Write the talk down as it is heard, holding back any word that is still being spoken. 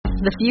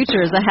The future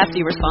is a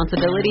hefty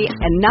responsibility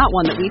and not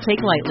one that we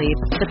take lightly.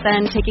 But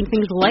then taking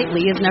things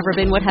lightly has never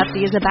been what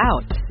Hefty is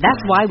about. That's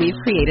why we've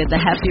created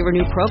the Hefty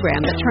Renew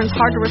program that turns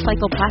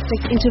hard-to-recycle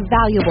plastics into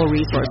valuable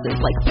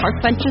resources like park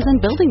benches and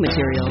building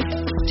materials.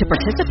 To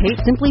participate,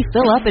 simply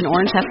fill up an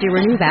orange Hefty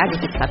Renew bag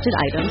with accepted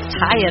items,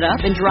 tie it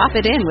up, and drop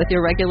it in with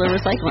your regular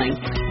recycling.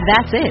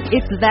 That's it.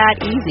 It's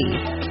that easy.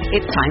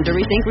 It's time to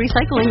rethink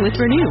recycling with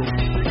Renew.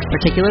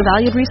 Particular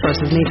valued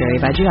resources may vary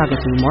by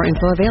geography. More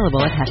info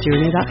available at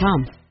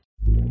heftyrenew.com.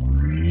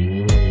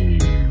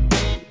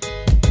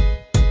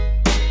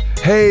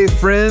 Hey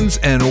friends,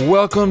 and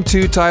welcome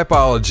to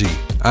Typology.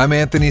 I'm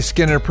Anthony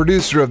Skinner,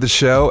 producer of the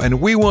show,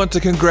 and we want to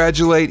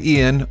congratulate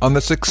Ian on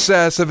the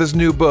success of his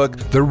new book,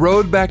 The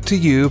Road Back to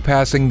You,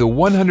 passing the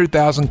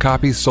 100,000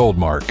 copies sold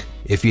mark.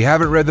 If you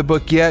haven't read the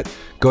book yet,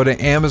 go to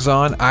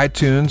Amazon,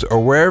 iTunes, or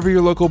wherever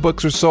your local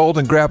books are sold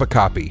and grab a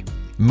copy.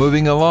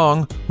 Moving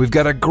along, we've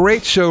got a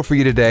great show for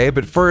you today,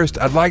 but first,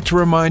 I'd like to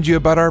remind you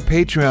about our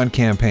Patreon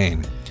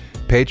campaign.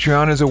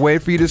 Patreon is a way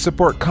for you to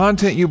support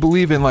content you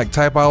believe in, like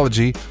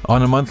Typology,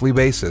 on a monthly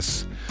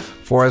basis.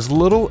 For as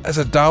little as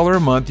 $1 a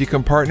month, you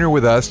can partner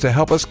with us to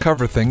help us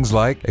cover things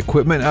like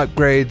equipment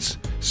upgrades,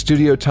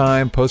 studio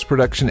time,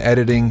 post-production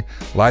editing,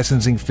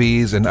 licensing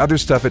fees, and other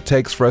stuff it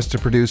takes for us to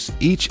produce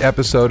each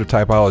episode of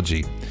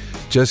Typology.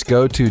 Just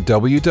go to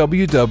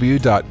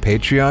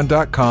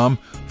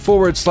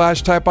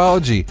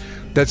www.patreon.com/typology.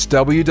 That's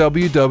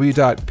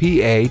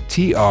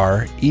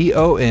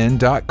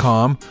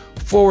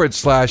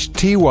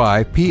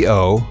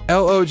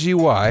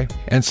www.patreon.com/TYPOLOGY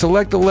and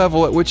select the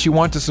level at which you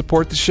want to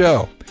support the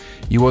show.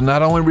 You will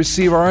not only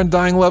receive our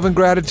undying love and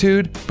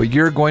gratitude, but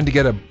you're going to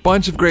get a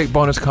bunch of great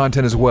bonus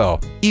content as well.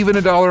 Even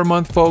 $1 a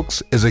month,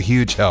 folks, is a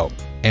huge help.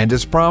 And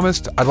as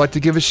promised, I'd like to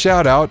give a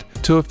shout out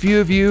to a few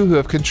of you who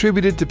have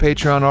contributed to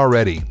Patreon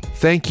already.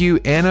 Thank you,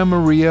 Anna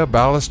Maria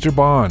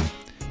Ballester-Bond,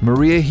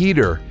 Maria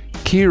Heater,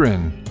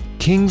 Kieran,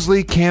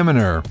 Kingsley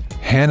Kaminer,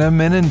 Hannah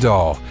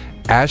Menendal,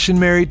 Ash and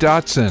Mary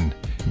Dotson,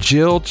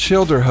 Jill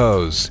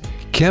Childerhose,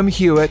 Kim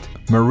Hewitt,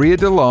 Maria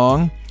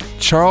DeLong,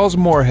 Charles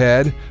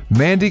Moorhead,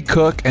 Mandy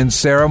Cook, and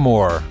Sarah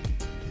Moore.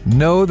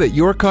 Know that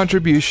your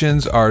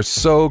contributions are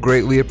so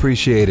greatly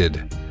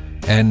appreciated.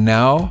 And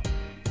now,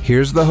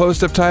 here's the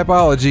host of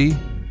Typology,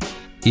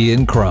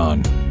 Ian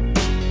Cron.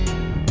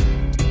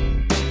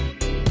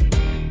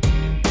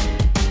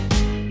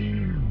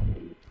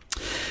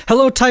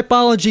 Hello,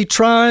 Typology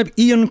tribe.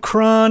 Ian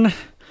Cron.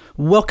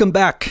 Welcome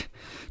back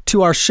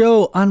to our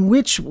show on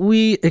which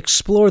we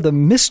explore the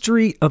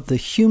mystery of the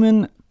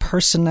human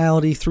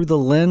personality through the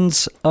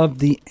lens of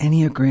the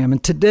Enneagram.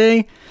 And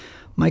today,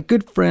 my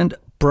good friend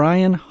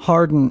Brian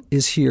Hardin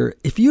is here.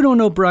 If you don't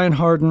know Brian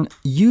Hardin,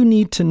 you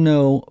need to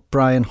know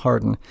Brian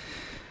Hardin,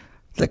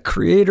 the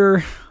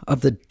creator of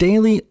the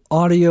Daily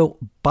Audio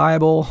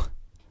Bible.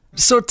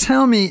 So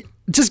tell me,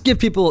 just give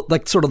people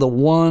like sort of the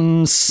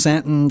one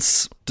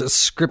sentence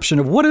description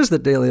of what is the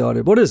Daily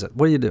Audio? What is it?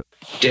 What do you do?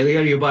 Daily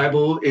Audio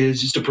Bible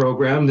is just a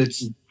program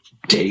that's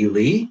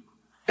daily,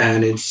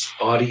 and it's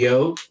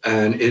audio,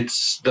 and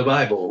it's the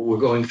Bible. We're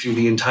going through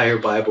the entire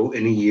Bible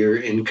in a year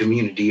in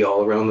community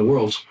all around the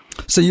world.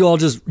 So you all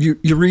just you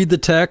read the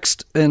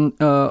text and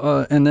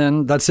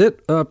then that's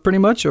it, pretty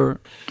much,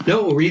 or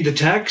no? We'll read the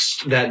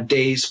text, that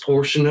day's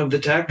portion of the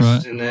text,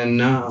 right, and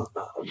then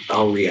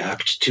I'll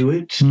react to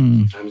it.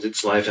 Sometimes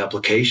it's life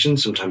application,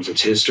 sometimes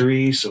it's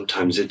history,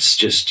 sometimes it's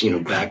just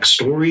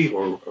backstory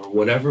or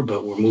whatever.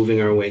 But we're moving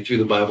our way through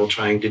the Bible,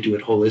 trying to do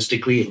it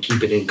holistically and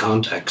keep it in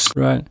context.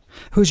 Right.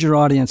 Who's your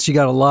audience? You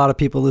got a lot of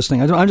people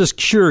listening. I'm just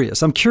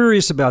curious. I'm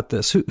curious about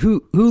this.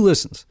 Who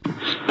listens?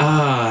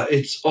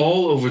 It's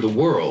all over the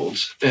world,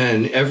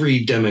 and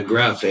every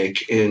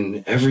demographic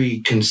in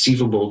every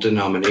conceivable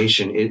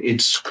denomination.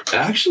 It's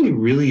actually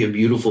really a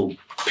beautiful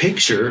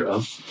picture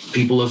of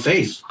people of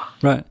faith.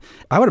 Right.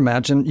 I would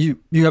imagine you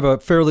have a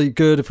fairly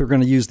good, if we're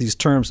going to use these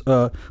terms,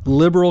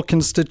 liberal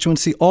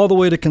constituency all the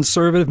way to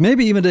conservative,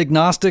 maybe even to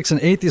agnostics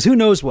and atheists. Who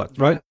knows what,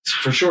 right?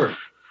 For sure.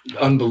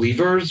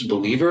 Unbelievers,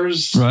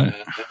 believers, right,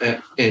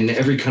 in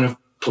every kind of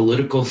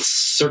political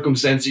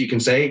circumstance that you can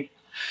say.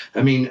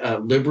 I mean,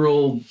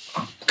 liberal,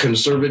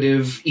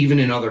 conservative, even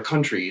in other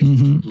countries,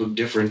 look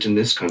different in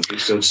this country.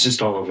 So it's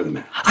just all over the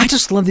map. I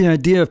just love the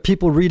idea of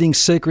people reading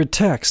sacred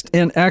text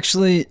and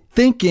actually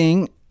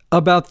thinking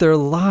about their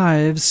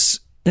lives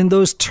in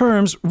those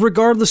terms,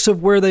 regardless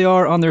of where they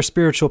are on their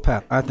spiritual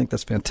path. I think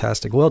that's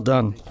fantastic. Well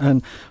done.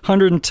 And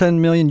 110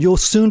 million, you'll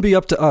soon be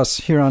up to us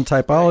here on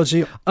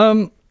Typology.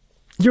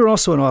 You're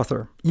also an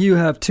author. You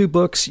have 2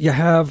 books. You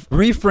have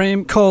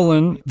Reframe,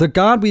 The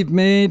God We've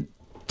Made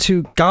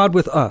to God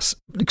with Us.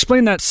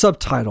 Explain that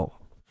subtitle.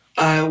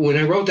 When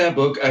I wrote that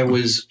book, I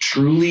was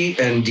truly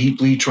and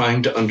deeply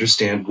trying to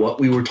understand what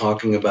we were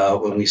talking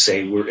about when we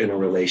say we're in a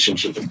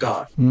relationship with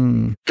God.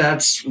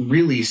 That's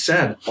really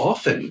said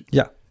often.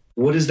 Yeah.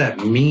 What does that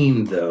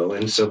mean, though?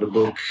 And so the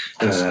book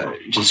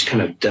just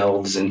kind of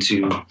delves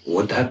into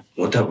what that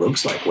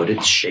looks like, what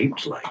it's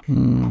shaped like.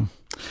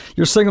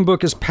 Your second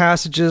book is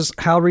Passages,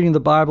 How Reading the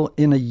Bible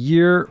in a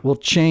Year Will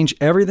Change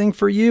Everything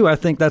for You. I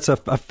think that's a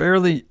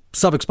fairly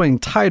self-explaining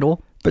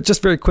title, but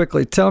just very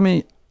quickly, tell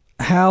me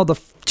how the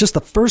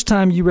first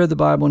time you read the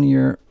Bible in a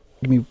year,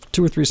 give me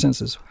 2 or 3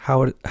 sentences.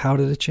 How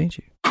did it change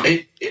you?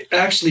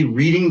 Actually,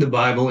 reading the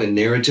Bible in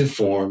narrative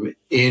form,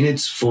 in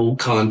its full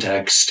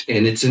context,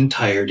 in its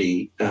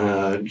entirety,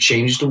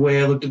 changed the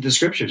way I looked at the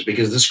scriptures,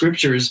 because the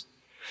scriptures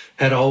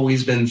had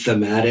always been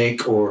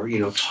thematic or,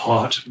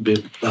 taught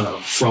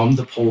from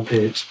the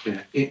pulpit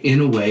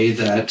in a way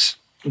that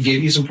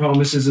gave you some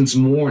promises and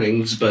some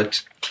warnings,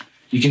 but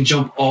you can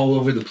jump all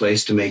over the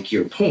place to make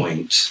your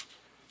point.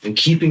 And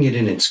keeping it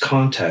in its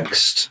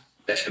context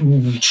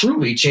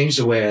truly changed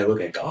the way I look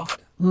at God.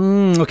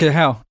 Okay,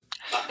 how?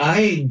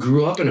 I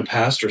grew up in a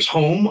pastor's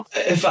home.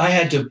 If I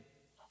had to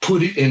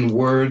put it in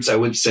words, I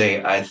would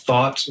say I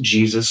thought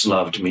Jesus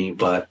loved me,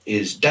 but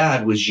his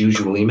dad was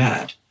usually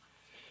mad.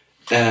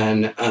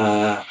 And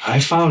I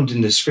found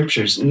in the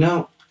scriptures,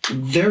 no,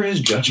 there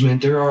is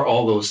judgment. There are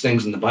all those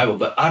things in the Bible,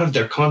 but out of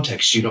their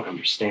context, you don't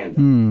understand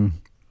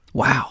them.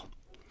 Wow.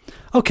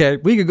 Okay,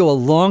 we could go a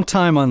long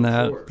time on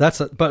that.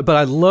 Sure. But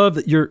I love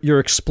that you're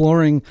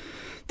exploring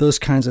those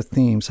kinds of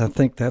themes. I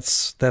think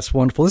that's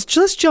wonderful.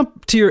 Let's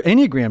jump to your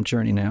Enneagram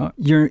journey now.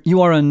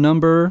 You are a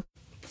number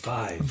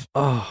 5.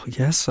 Oh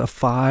yes, a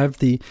 5.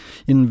 The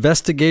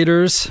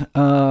investigators.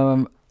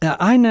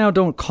 I now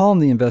don't call them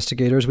the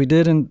investigators. We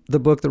did in the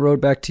book, The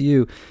Road Back to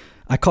You.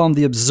 I call them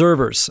the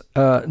observers.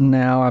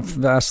 Now I've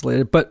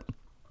vacillated, but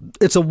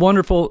it's a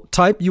wonderful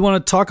type. You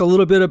want to talk a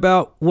little bit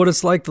about what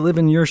it's like to live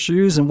in your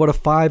shoes and what a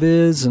 5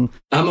 is? And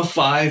I'm a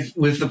 5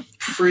 with a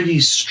pretty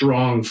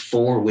strong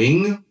 4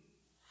 wing.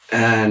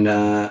 And,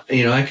 I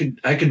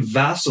could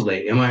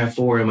vacillate. Am I a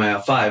 4? Am I a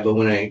 5? But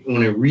when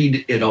I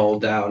read it all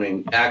down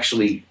and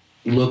actually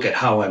look at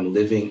how I'm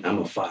living, I'm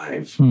a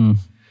 5.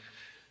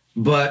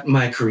 But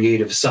my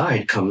creative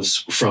side comes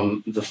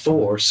from the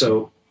 4.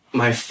 So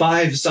my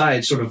 5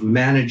 side sort of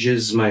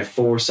manages my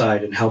 4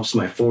 side and helps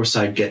my 4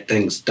 side get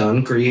things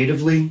done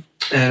creatively.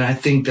 And I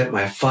think that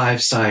my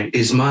 5 side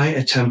is my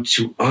attempt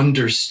to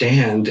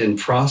understand and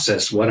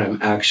process what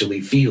I'm actually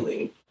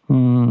feeling.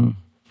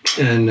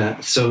 And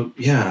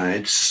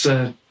it's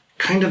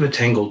kind of a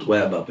tangled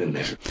web up in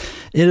there.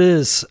 It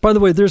is. By the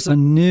way, there's a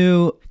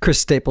new Chris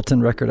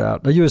Stapleton record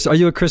out. Are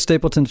you a Chris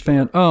Stapleton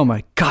fan? Oh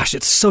my gosh,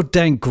 it's so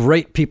dang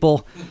great,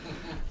 people.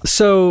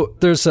 So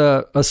there's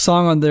a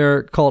song on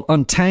there called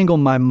Untangle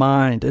My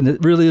Mind, and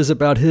it really is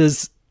about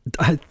his,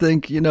 I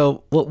think,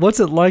 what's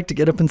it like to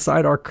get up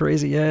inside our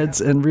crazy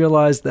heads and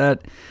realize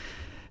that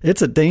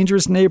it's a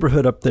dangerous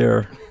neighborhood up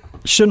there.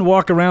 Shouldn't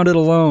walk around it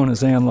alone,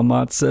 as Anne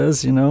Lamott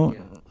says,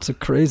 It's a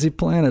crazy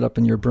planet up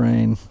in your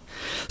brain.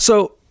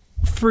 So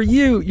for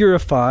you, you're a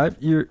 5.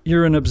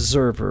 You're an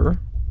observer,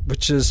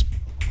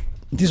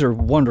 these are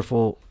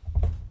wonderful.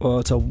 Well,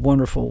 it's a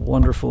wonderful,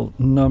 wonderful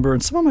number.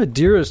 And some of my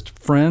dearest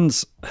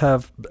friends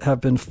have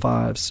been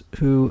 5s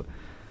who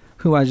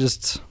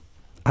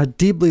I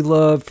deeply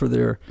love for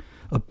their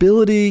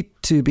ability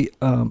to be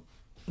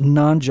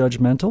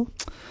non-judgmental,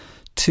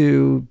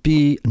 to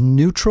be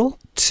neutral,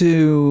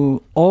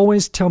 to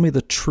always tell me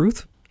the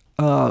truth.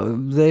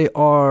 They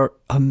are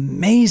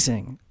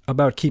amazing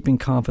about keeping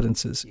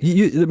confidences.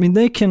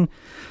 They can,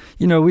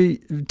 we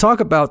talk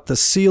about the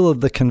seal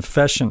of the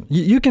confession.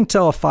 You can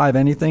tell a 5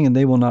 anything and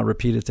they will not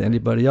repeat it to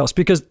anybody else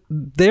because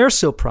they're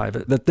so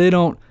private that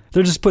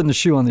they're just putting the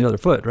shoe on the other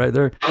foot, right?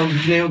 You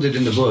nailed it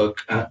in the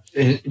book,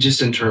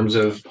 just in terms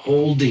of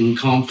holding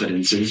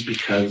confidences,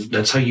 because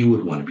that's how you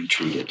would want to be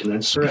treated, and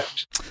that's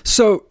correct.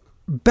 So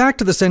back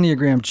to this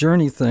Enneagram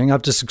journey thing.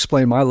 I've just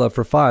explained my love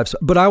for 5s,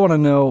 but I want to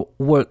know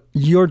what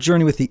your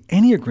journey with the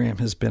Enneagram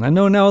has been. I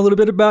know now a little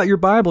bit about your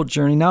Bible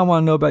journey. Now I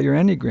want to know about your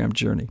Enneagram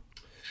journey.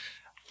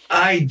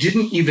 I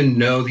didn't even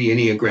know the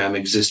Enneagram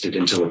existed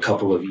until a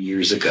couple of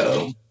years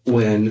ago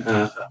when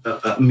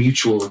a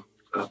mutual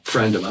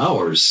friend of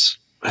ours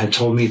had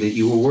told me that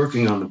you were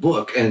working on the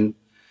book, and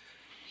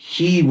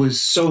he was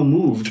so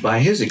moved by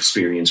his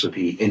experience with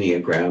the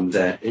Enneagram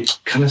that it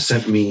kind of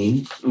sent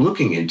me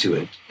looking into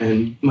it.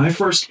 And my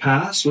first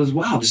pass was,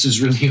 wow, this is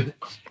really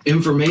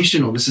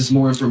informational. This is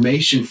more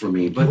information for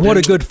me. But what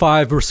a good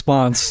 5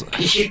 response.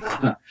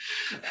 Yeah.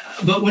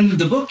 But when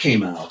the book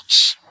came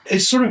out,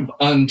 it sort of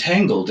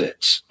untangled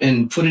it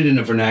and put it in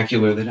a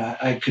vernacular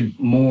that I could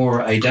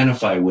more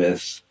identify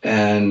with.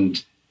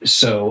 And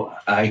so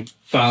I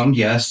found,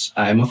 yes,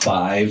 I'm a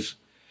 5.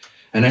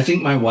 And I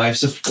think my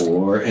wife's a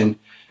 4. And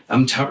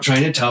I'm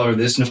trying to tell her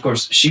this. And of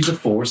course, she's a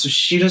 4, so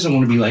she doesn't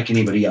want to be like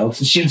anybody else.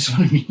 And she doesn't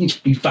want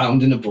to be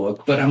found in a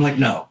book. But I'm like,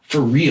 no,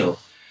 for real.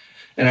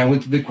 And I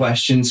went through the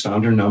questions,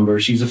 found her number.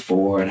 She's a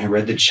 4. And I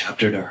read the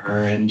chapter to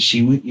her. And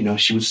she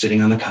was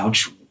sitting on the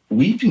couch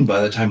weeping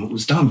by the time it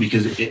was done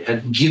because it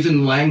had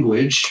given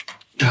language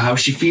to how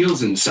she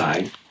feels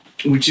inside,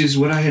 which is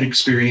what I had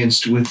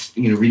experienced with,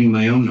 reading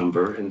my own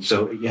number. And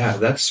so, yeah,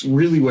 that's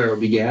really where it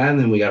began.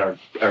 And we got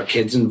our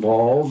kids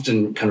involved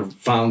and kind of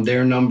found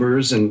their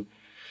numbers. And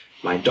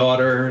my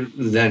daughter,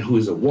 then who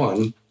is a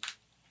 1,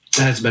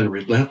 has been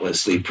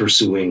relentlessly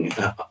pursuing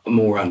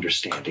more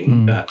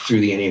understanding through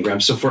the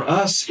Enneagram. So for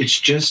us, it's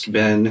just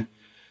been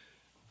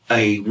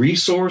a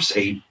resource,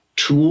 a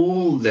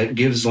tool that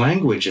gives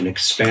language and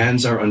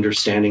expands our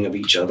understanding of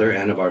each other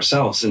and of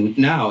ourselves. And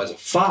now as a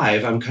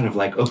 5, I'm kind of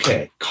like,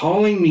 okay,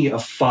 calling me a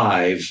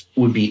 5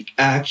 would be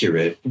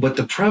accurate, but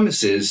the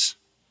premise is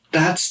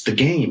that's the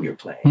game you're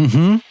playing.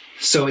 Mm-hmm.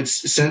 So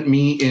it's sent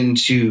me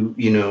into,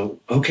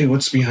 okay,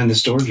 what's behind the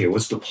story here?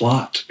 What's the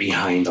plot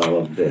behind all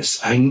of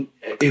this?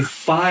 If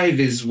 5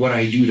 is what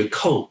I do to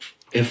cope,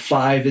 if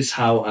 5 is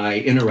how I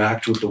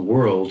interact with the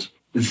world,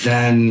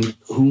 then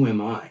who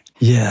am I?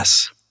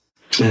 Yes.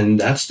 And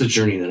that's the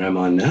journey that I'm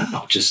on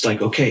now. Just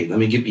like, okay, let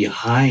me get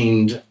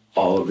behind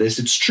all of this.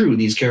 It's true.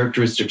 These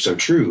characteristics are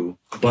true.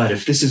 But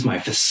if this is my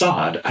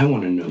facade, I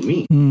want to know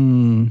me.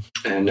 Mm.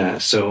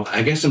 And so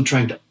I guess I'm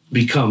trying to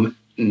become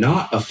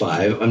not a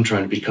 5. I'm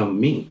trying to become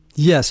me.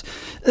 Yes.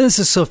 This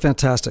is so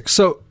fantastic.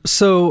 So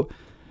someone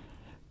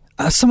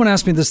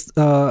asked me this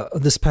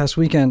this past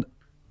weekend,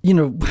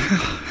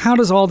 how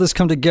does all this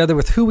come together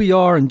with who we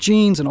are and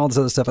genes and all this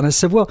other stuff? And I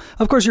said, well,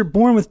 of course, you're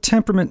born with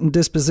temperament and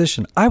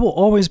disposition. I will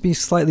always be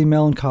slightly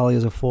melancholy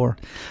as a 4.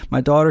 My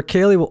daughter,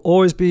 Kaylee, will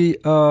always be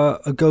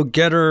a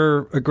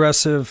go-getter,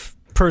 aggressive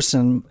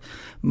person.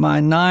 My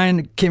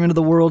 9 came into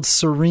the world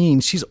serene.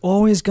 She's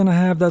always going to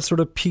have that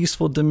sort of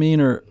peaceful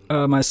demeanor.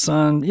 My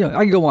son,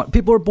 I can go on.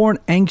 People are born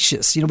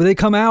anxious, but they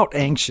come out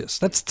anxious.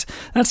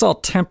 That's all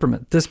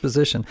temperament,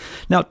 disposition.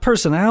 Now,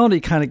 personality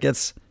kind of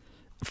gets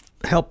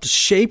helped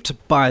shaped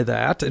by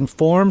that,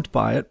 informed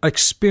by it,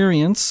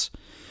 experience,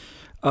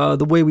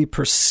 the way we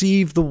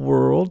perceive the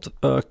world,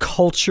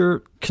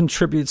 culture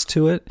contributes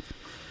to it.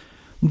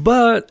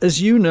 But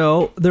as you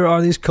know, there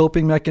are these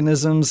coping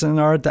mechanisms and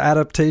our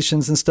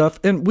adaptations and stuff,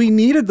 and we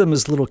needed them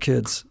as little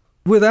kids.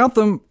 Without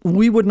them,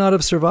 we would not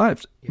have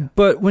survived. Yeah.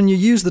 But when you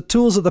use the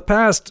tools of the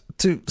past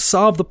to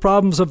solve the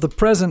problems of the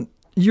present,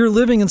 you're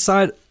living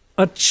inside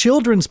a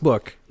children's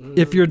book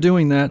if you're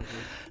doing that.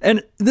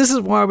 And this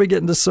is why we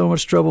get into so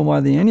much trouble,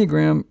 why the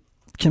Enneagram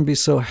can be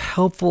so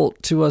helpful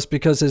to us,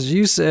 because as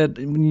you said,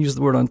 when you use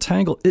the word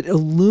untangle, it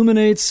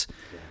illuminates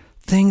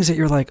things that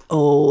you're like,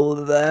 oh,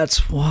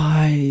 that's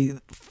why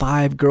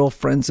 5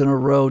 girlfriends in a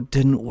row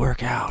didn't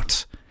work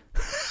out.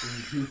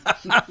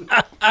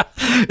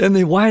 And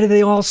then why do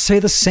they all say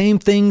the same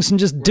things in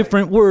just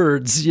different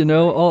words,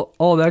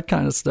 all that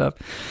kind of stuff.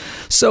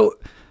 So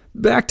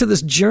back to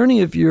this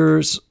journey of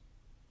yours,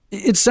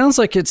 it sounds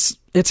like it's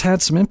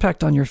had some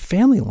impact on your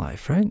family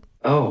life, right?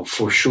 Oh,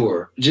 for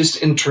sure.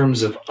 Just in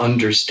terms of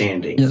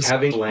understanding, yes.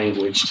 Having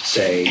language to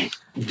say,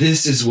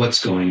 this is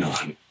what's going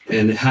on,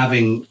 and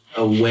having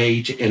a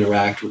way to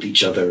interact with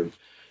each other.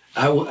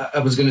 I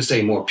was going to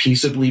say more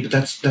peaceably, but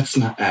that's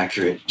not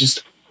accurate.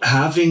 Just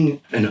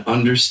having an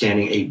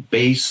understanding, a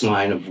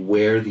baseline of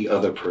where the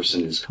other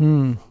person is.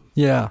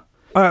 Yeah.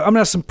 All right, I'm going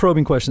to ask some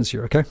probing questions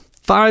here, okay?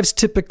 5s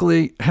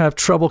typically have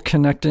trouble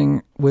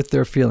connecting with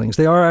their feelings.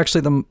 They are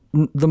actually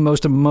the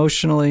most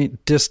emotionally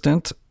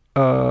distant,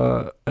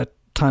 at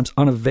times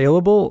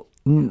unavailable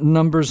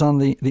numbers on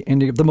the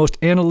Enneagram, the most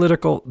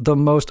analytical, the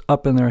most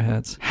up in their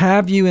heads.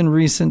 Have you in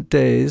recent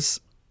days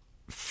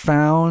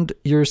found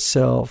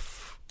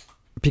yourself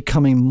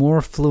becoming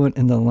more fluent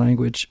in the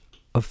language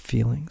of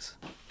feelings?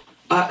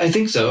 I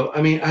think so.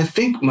 I mean, I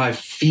think my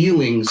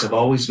feelings have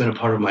always been a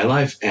part of my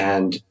life,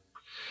 and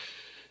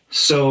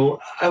so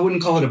I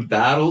wouldn't call it a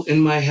battle in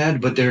my head,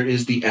 but there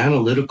is the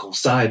analytical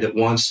side that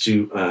wants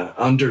to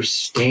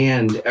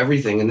understand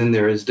everything. And then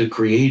there is the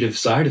creative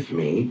side of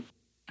me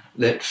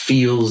that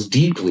feels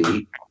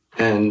deeply.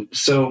 And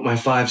so my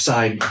 5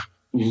 side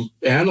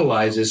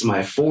analyzes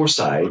my 4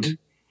 side.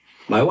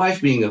 My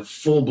wife being a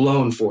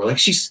full-blown 4, like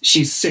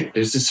she's sick.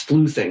 There's this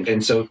flu thing.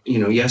 And so,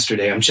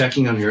 yesterday I'm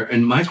checking on her,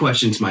 and my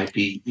questions might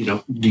be,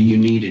 do you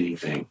need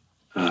anything?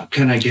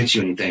 Can I get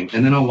you anything?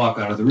 And then I'll walk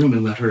out of the room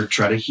and let her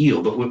try to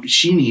heal. But what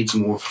she needs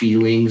more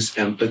feelings,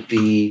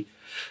 empathy,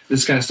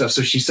 this kind of stuff.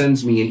 So she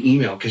sends me an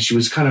email because she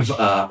was kind of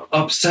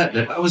upset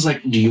that I was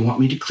like, do you want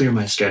me to clear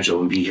my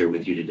schedule and be here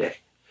with you today?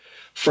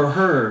 For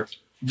her,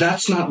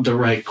 that's not the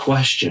right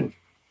question.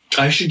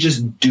 I should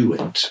just do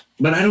it.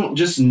 But I don't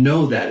just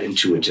know that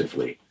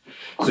intuitively.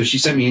 So she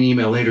sent me an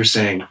email later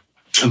saying,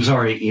 I'm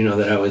sorry,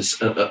 that I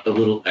was a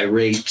little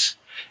irate.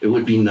 It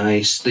would be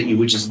nice that you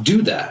would just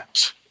do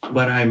that.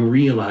 But I'm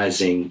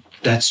realizing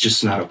that's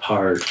just not a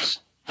part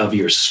of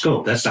your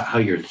scope. That's not how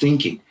you're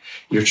thinking.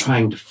 You're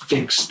trying to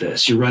fix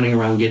this. You're running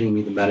around getting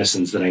me the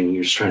medicines that I need.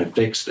 You're just trying to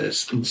fix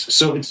this. And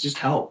so it's just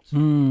helped.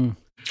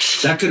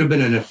 That could have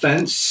been an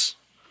offense,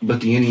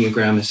 but the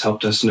Enneagram has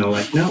helped us know,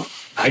 no,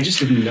 I just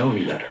didn't know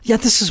any better. Yeah,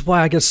 this is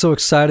why I get so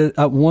excited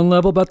at one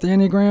level about the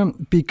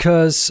Enneagram,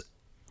 because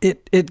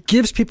it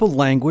gives people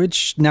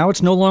language. Now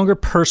it's no longer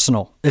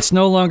personal. It's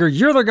no longer,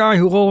 you're the guy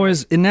who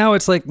always, and now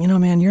it's like,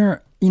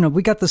 man,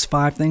 we got this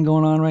 5 thing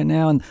going on right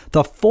now, and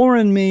the 4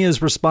 in me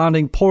is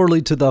responding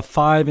poorly to the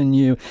 5 in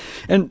you.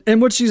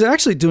 And what she's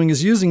actually doing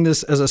is using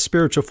this as a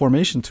spiritual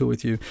formation tool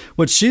with you.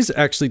 What she's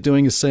actually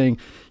doing is saying,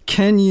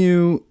 can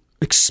you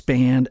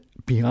expand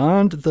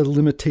beyond the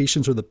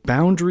limitations or the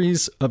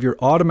boundaries of your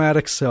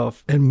automatic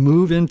self and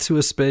move into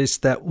a space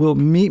that will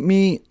meet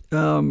me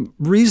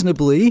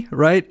reasonably,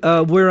 right?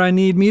 Where I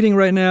need meeting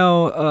right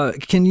now.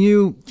 Can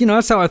you know,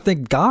 that's how I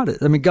think God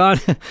is. I mean, God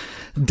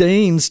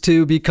deigns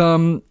to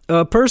become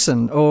a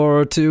person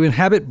or to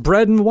inhabit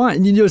bread and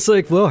wine. You know, it's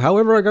like, well,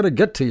 however I got to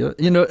get to you,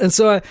 you know? And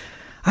so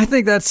I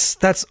think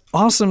that's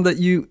awesome that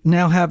you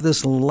now have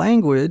this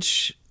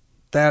language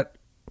that,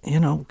 you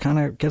know, kind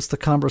of gets the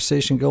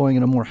conversation going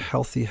in a more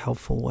healthy,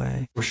 helpful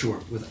way. For sure.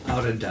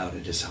 Without a doubt,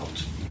 it has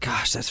helped.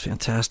 Gosh, that's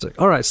fantastic.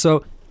 All right.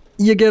 So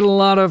you get a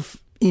lot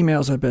of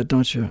emails, I bet,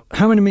 don't you?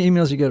 How many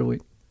emails you get a week?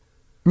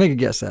 Make a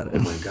guess at it. Oh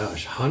my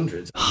gosh,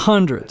 hundreds.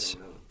 Hundreds.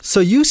 So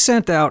you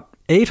sent out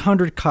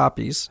 800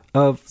 copies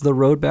of The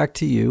Road Back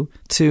to You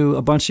to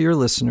a bunch of your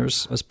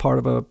listeners as part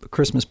of a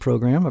Christmas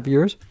program of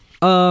yours.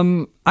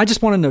 I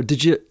just want to know,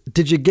 did you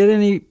get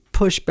any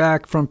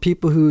pushback from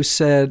people who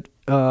said,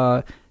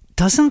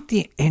 doesn't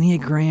the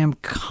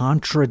Enneagram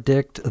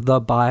contradict the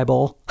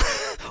Bible?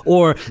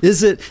 Or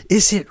is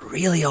it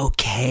really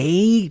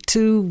okay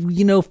to,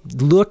 you know,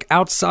 look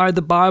outside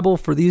the Bible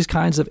for these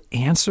kinds of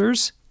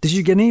answers? Did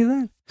you get any of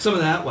that? Some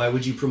of that. Why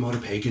would you promote a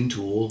pagan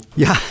tool?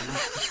 Yeah.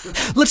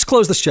 Let's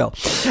close the show.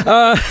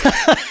 I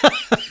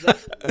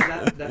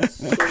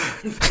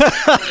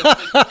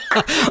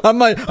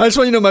just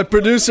want you to know, my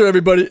producer,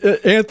 everybody,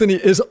 Anthony,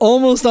 is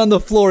almost on the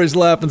floor. He's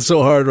laughing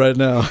so hard right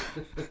now.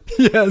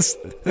 Yes.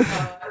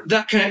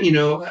 That kind of, you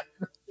know,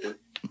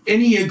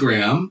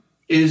 Enneagram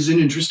is an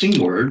interesting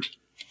word.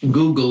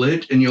 Google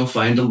it and you'll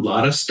find a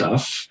lot of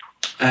stuff.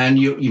 And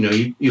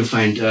you'll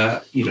find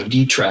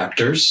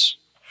detractors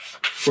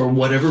for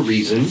whatever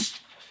reason.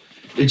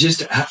 It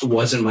just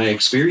wasn't my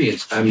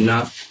experience. I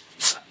don't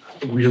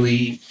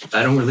really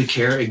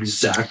care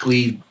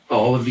exactly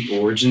all of the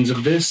origins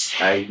of this.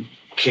 I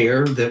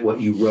care that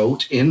what you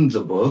wrote in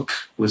the book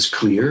was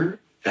clear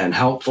and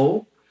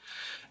helpful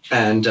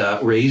and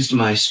raised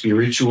my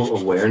spiritual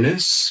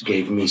awareness,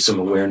 gave me some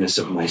awareness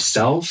of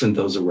myself and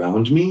those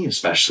around me,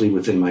 especially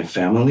within my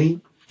family.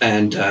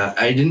 And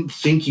I didn't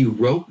think you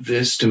wrote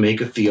this to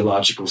make a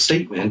theological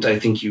statement. I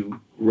think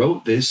you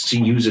wrote this to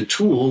use a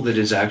tool that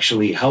is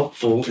actually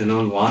helpful in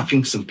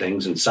unlocking some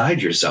things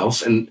inside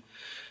yourself. And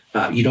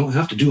you don't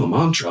have to do a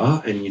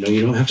mantra, and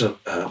you don't have to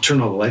turn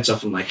all the lights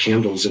off and light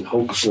candles and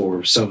hope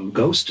for some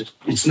ghost.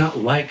 It's not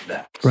like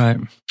that. Right.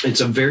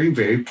 It's a very,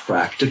 very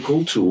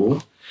practical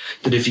tool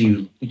that if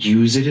you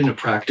use it in a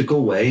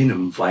practical way and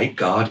invite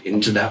God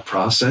into that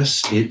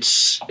process,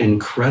 it's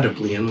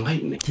incredibly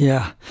enlightening.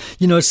 Yeah.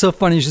 You know, it's so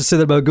funny you should say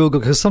that about Google,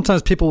 because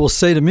sometimes people will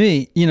say to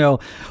me,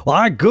 well,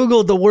 I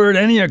Googled the word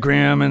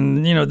Enneagram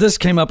and, this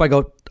came up. I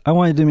go, I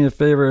want you to do me a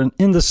favor, and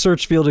in the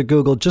search field of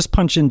Google, just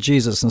punch in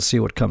Jesus and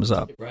see what comes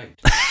up. Right.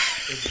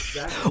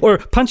 Exactly. Or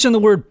punch in the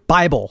word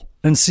Bible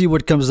and see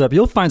what comes up.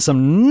 You'll find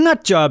some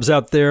nut jobs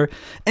out there,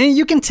 and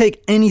you can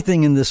take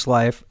anything in this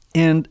life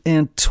and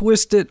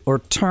twist it or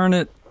turn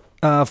it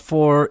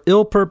for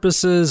ill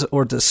purposes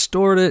or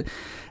distort it.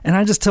 And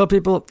I just tell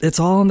people it's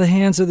all in the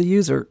hands of the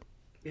user.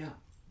 Yeah.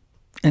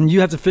 And you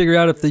have to figure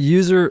out if the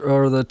user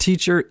or the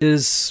teacher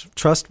is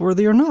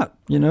trustworthy or not,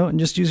 and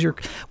just use your...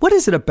 What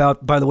is it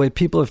about, by the way,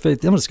 people of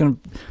faith? I'm just going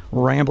to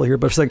ramble here,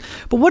 but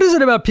what is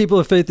it about people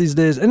of faith these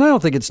days? And I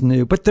don't think it's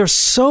new, but they're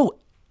so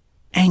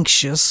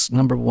anxious,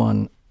 number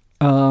one.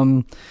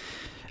 And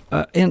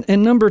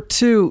number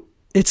two,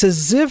 it's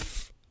as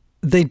if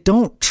they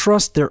don't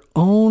trust their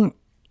own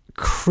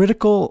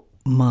critical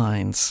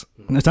minds.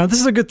 Now, this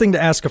is a good thing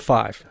to ask a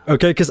 5,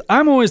 okay? Because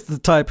I'm always the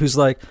type who's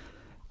like,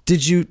 do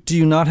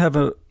you not have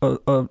a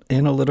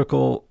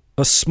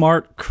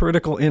smart,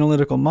 critical,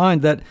 analytical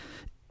mind that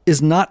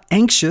is not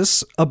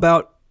anxious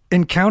about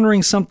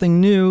encountering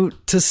something new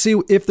to see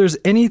if there's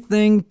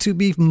anything to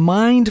be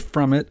mined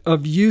from it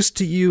of use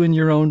to you in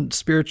your own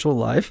spiritual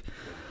life?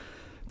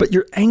 But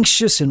you're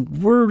anxious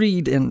and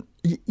worried, and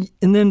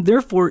then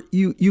therefore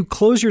you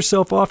close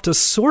yourself off to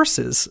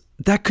sources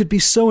that could be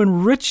so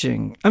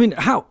enriching. I mean,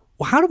 how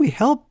do we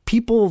help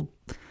people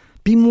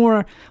be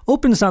more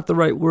open? Is not the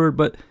right word,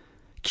 but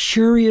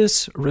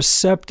curious,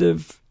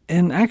 receptive,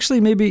 and actually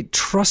maybe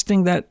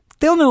trusting that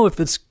they'll know if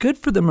it's good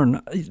for them or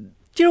not. Do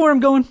you know where I'm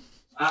going?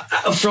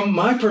 From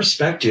my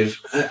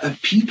perspective,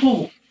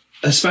 people,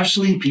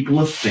 especially people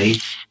of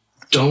faith,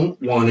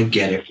 don't want to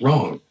get it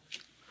wrong.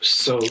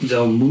 So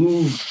they'll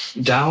move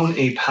down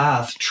a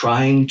path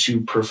trying to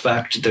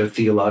perfect their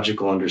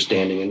theological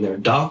understanding and their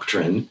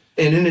doctrine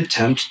in an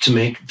attempt to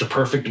make the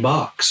perfect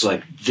box.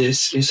 Like,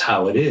 this is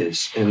how it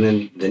is. And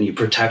then you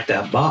protect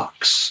that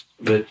box.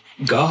 But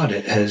God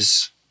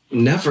has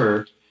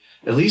never,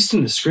 at least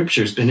in the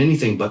scriptures, been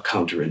anything but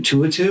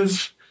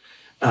counterintuitive,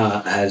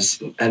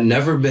 has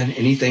never been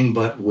anything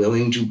but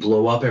willing to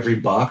blow up every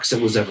box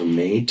that was ever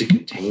made to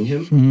contain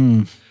him.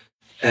 Mm.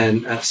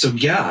 And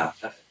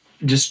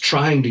just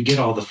trying to get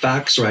all the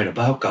facts right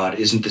about God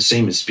isn't the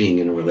same as being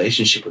in a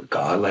relationship with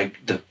God. Like,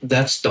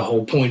 that's the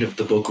whole point of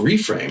the book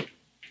Reframe.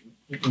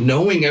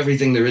 knowing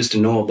everything there is to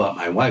know about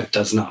my wife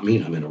does not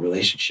mean I'm in a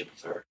relationship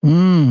with her.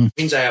 It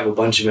means I have a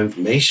bunch of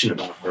information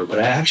about her, but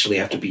I actually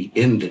have to be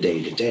in the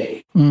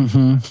day-to-day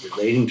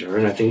relating to her.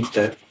 And I think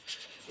that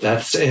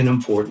that's an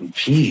important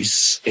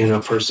piece in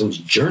a person's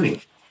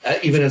journey.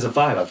 Even as a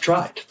 5, I've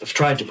tried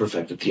to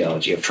perfect the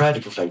theology. I've tried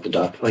to perfect the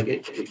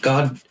doctrine.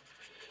 God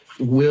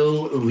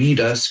will lead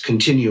us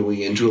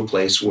continually into a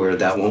place where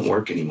that won't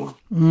work anymore.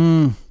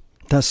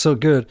 That's so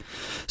good.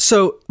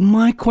 So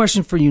my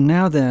question for you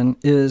now then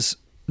is,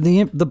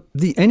 the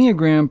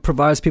Enneagram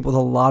provides people with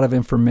a lot of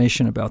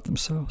information about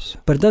themselves,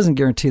 but it doesn't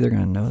guarantee they're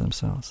going to know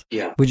themselves.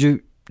 Yeah.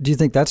 Do you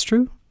think that's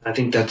true? I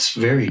think that's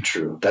very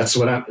true. That's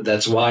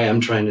why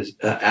I'm trying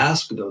to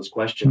ask those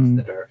questions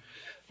that are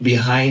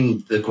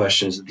behind the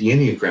questions that the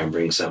Enneagram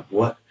brings up.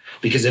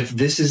 Because if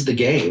this is the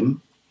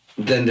game,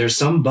 then there's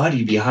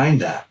somebody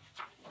behind that.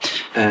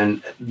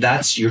 And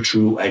that's your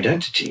true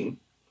identity.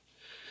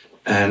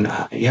 And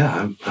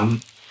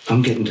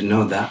I'm getting to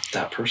know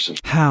that person.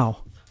 How?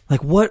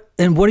 Like what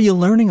are you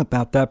learning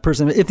about that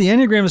person? If the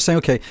Enneagram is saying,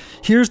 okay,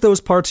 here's those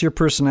parts of your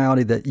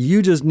personality that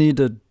you just need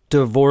to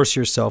divorce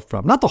yourself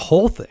from. Not the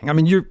whole thing. I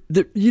mean,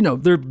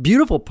 they're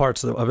beautiful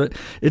parts of it.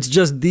 It's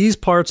just these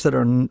parts that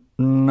are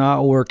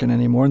not working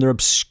anymore, and they're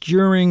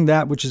obscuring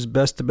that which is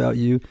best about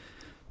you,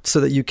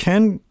 so that you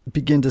can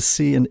begin to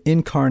see and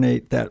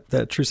incarnate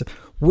that truth.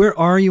 Where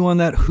are you on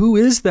that? Who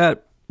is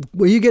that?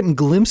 Were you getting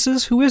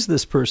glimpses? Who is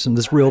this person,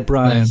 this real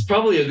Brian? It's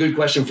probably a good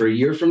question for a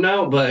year from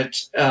now,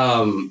 but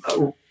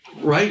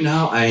right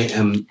now I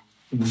am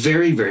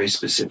very, very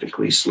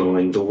specifically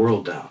slowing the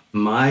world down.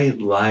 My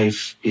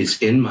life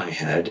is in my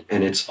head,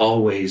 and it's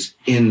always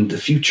in the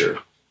future.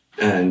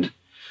 And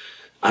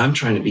I'm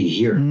trying to be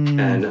here,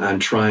 and I'm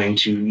trying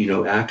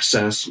to,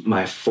 access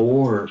my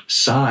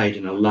foresight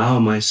and allow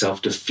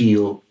myself to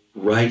feel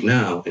right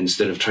now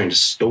instead of trying to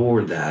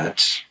store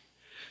that.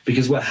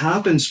 Because what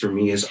happens for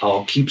me is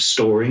I'll keep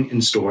storing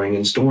and storing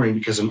and storing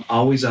because I'm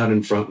always out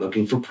in front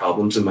looking for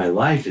problems, and my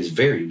life is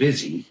very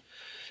busy.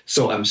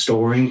 So I'm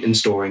storing and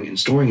storing and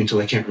storing until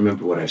I can't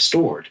remember what I've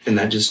stored. And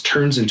that just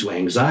turns into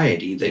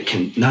anxiety that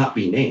cannot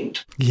be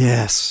named.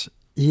 Yes.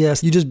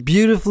 You just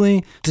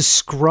beautifully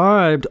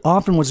described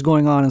often what's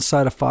going on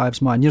inside a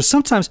 5's mind.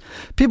 Sometimes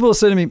people will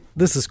say to me,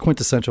 this is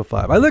quintessential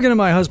 5. I look into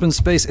my husband's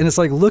face and it's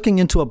like looking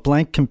into a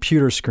blank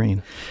computer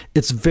screen.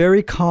 It's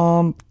very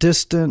calm,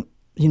 distant,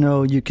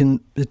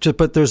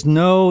 but there's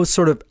no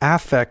sort of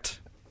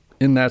affect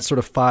in that sort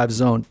of 5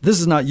 zone. This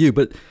is not you,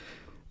 but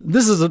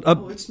this is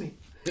Oh, it's me.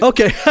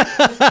 Okay.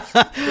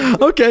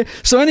 Okay.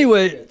 So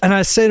anyway, and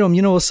I say to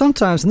him,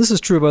 sometimes, and this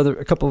is true of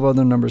a couple of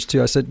other numbers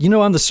too. I said,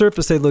 on the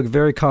surface, they look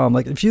very calm.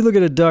 Like if you look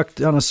at a duck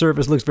on the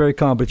surface, it looks very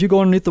calm. But if you go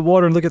underneath the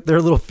water and look at their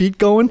little feet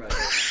going,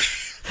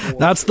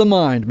 that's the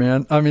mind,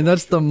 man. I mean,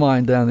 that's the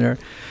mind down there.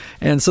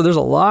 And so there's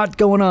a lot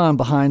going on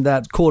behind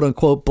that quote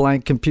unquote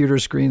blank computer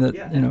screen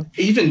that,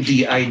 Even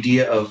the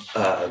idea of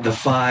the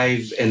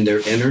 5 and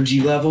their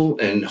energy level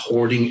and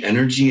hoarding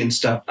energy and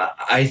stuff,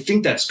 I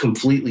think that's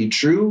completely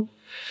true.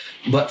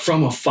 But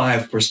from a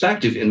 5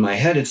 perspective in my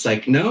head, it's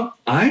like, no,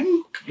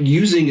 I'm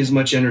using as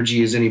much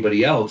energy as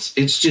anybody else.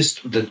 It's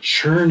just the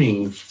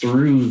churning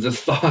through the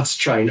thoughts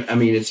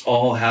it's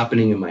all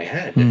happening in my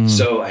head.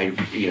 So I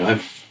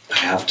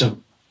have to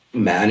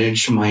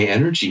manage my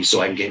energy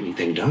so I can get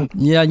anything done.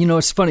 Yeah,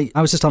 it's funny.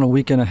 I was just on a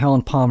weekend, a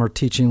Helen Palmer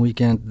teaching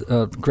weekend,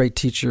 a great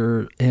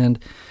teacher, and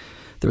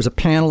there was a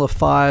panel of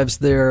 5s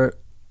there,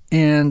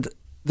 and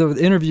the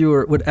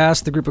interviewer would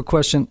ask the group a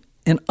question,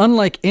 and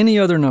unlike any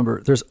other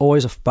number, there's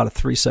always about a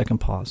 3-second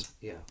pause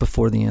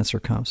before the answer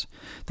comes.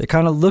 They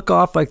kind of look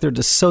off like they're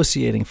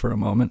dissociating for a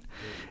moment,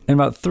 and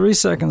about 3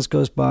 seconds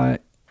goes by,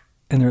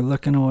 and they're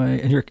looking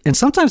away, and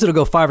sometimes it'll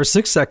go 5 or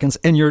 6 seconds,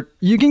 and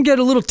you can get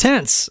a little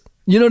tense.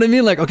 You know what I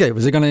mean? Like, okay,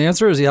 was he going to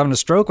answer? Is he having a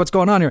stroke? What's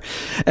going on here?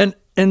 And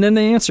then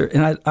they answer.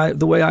 And I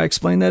the way I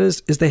explain that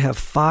is they have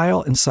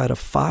file inside of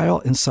file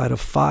inside of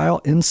file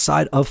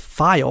inside of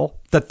file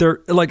that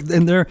they're like,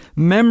 and their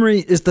memory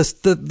is the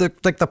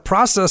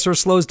processor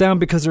slows down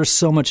because there's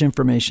so much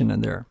information in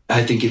there.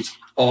 I think it's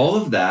all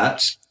of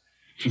that.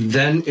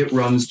 Then it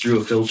runs through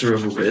a filter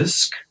of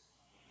risk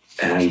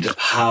and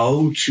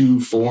how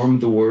to form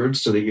the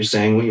words so that you're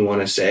saying what you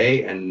want to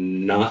say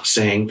and not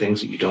saying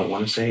things that you don't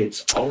want to say.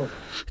 It's all of it.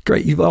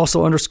 Great. You've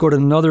also underscored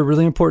another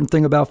really important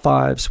thing about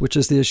 5s, which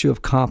is the issue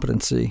of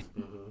competency.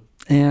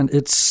 And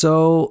it's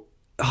so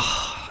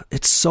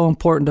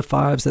important to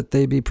 5s that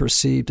they be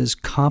perceived as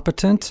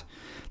competent.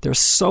 They're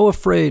so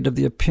afraid of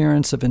the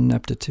appearance of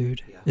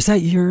ineptitude. Yeah. Is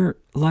that your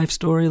life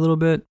story a little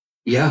bit?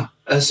 Yeah,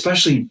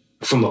 especially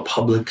from a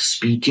public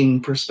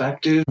speaking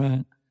perspective.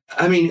 Right.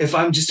 If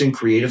I'm just in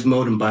creative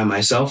mode and by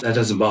myself, that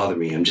doesn't bother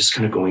me. I'm just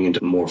kind of going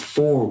into more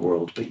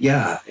world. But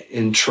yeah,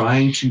 in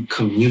trying to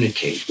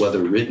communicate, whether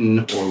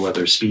written or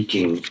whether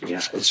speaking,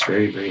 it's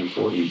very, very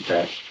important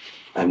that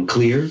I'm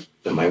clear,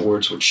 that my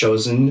words were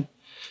chosen,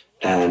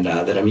 and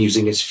that I'm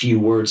using as few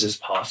words as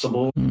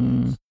possible.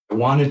 I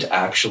want it to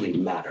actually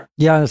matter.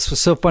 Yeah, it's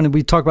so funny.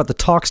 We talk about the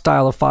talk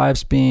style of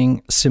 5s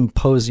being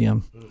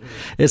symposium.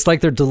 It's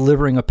like they're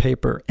delivering a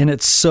paper, and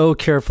it's so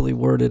carefully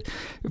worded.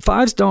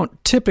 5s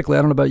don't typically,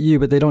 I don't know about you,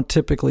 but they don't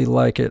typically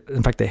like it.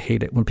 In fact, they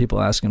hate it when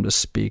people ask them to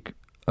speak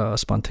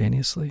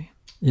spontaneously.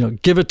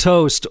 Give a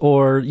toast,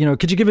 or,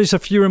 could you give us a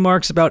few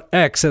remarks about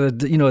X at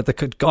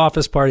the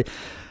office party?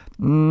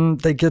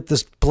 They get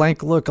this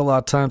blank look a lot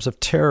of times of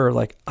terror,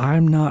 like,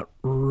 I'm not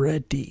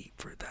ready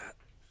for that.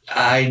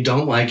 I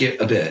don't like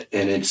it a bit,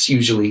 and it's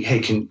usually,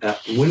 hey,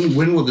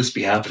 when will this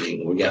be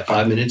happening? We got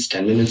 5 minutes,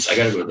 10 minutes. I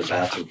got to go to the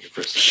bathroom here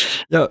for a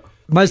second.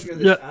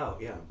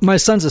 My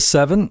son's a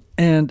 7,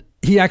 and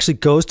he actually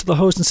goes to the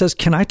host and says,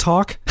 "Can I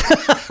talk?"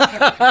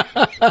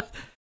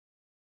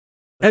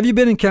 Have you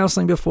been in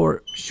counseling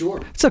before?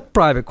 Sure. It's a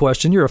private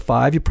question. You're a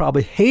 5. You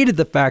probably hated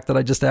the fact that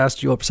I just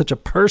asked you such a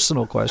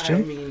personal question.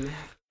 I mean,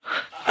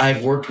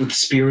 I've worked with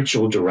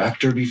spiritual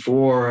director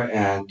before,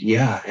 and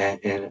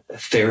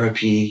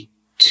therapy.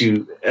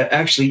 To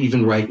actually,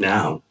 even right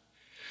now,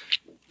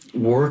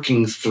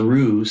 working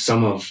through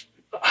some of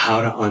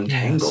how to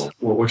untangle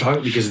what we're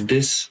talking, because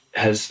this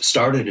has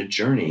started a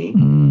journey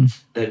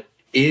that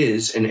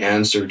is an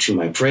answer to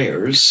my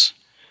prayers,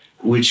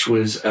 which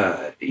was,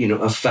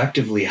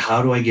 effectively,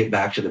 how do I get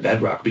back to the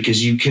bedrock?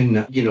 Because you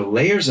can,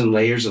 layers and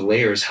layers and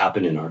layers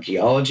happen in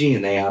archaeology,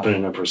 and they happen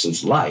in a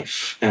person's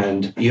life.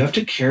 And you have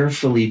to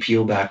carefully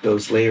peel back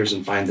those layers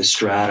and find the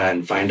strata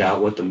and find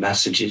out what the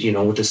message is,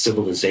 what the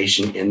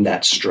civilization in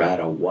that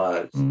strata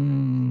was.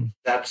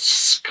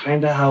 That's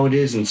kind of how it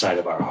is inside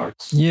of our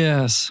hearts.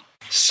 Yes.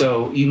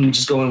 So you can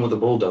just go in with a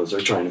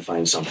bulldozer trying to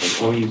find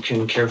something, or you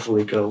can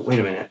carefully go, wait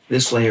a minute,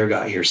 this layer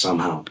got here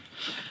somehow,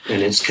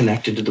 and it's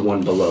connected to the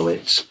one below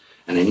it.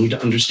 And I need to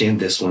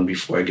understand this one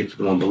before I get to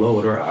the one below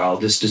it, or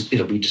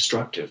it'll be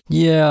destructive.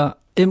 Yeah,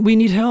 and we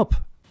need help.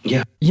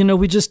 Yeah.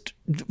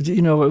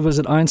 Was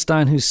it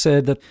Einstein who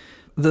said that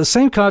the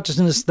same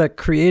consciousness that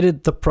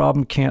created the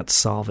problem can't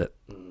solve it?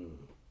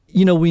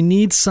 We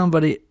need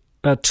somebody,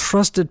 a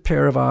trusted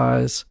pair of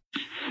eyes.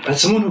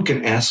 That's someone who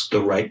can ask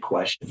the right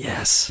question.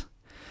 Yes.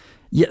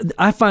 Yeah,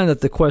 I find that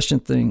the question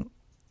thing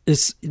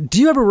is, do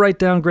you ever write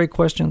down great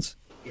questions?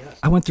 Yes.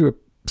 I went through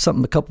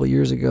something a couple of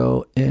years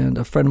ago, and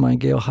a friend of mine,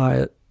 Gail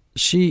Hyatt,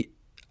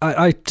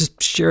 I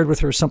just shared with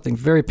her something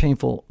very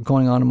painful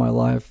going on in my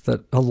life,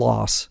 a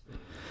loss.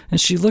 And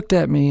she looked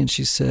at me and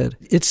she said,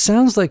 "It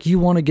sounds like you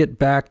want to get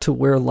back to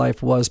where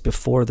life was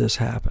before this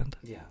happened."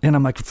 Yeah. And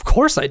I'm like, "Of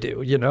course I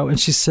do, And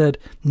she said,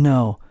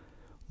 "No,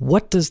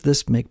 what does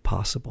this make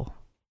possible?"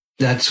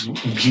 That's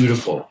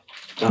beautiful.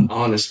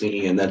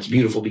 Honestly, Ian, that's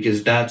beautiful,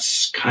 because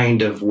that's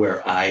kind of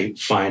where I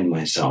find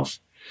myself.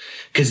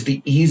 Because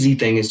the easy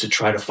thing is to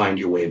try to find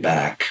your way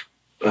back.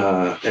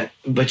 But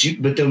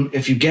then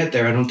if you get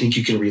there, I don't think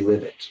you can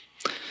relive it.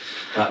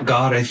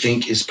 God, I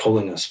think, is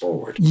pulling us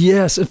forward.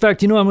 Yes. In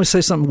fact, I'm going to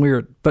say something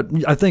weird, but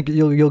I think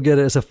you'll get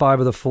it as a 5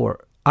 of the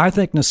 4. I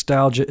think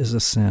nostalgia is a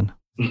sin.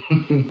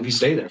 We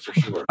stay there for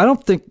sure. I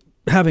don't think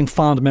having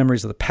fond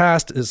memories of the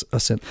past is a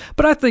sin,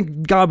 but I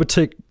think God would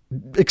take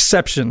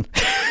exception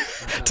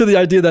to the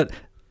idea that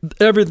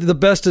the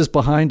best is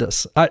behind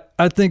us.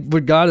 I think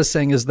what God is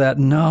saying is that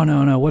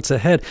no, what's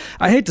ahead?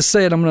 I hate to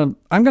say it. I'm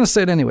gonna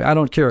say it anyway. I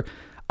don't care.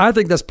 I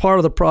think that's part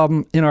of the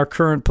problem in our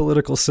current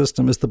political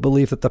system, is the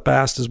belief that the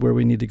past is where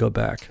we need to go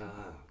back.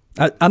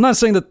 I'm not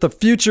saying that the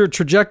future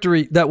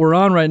trajectory that we're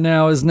on right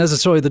now is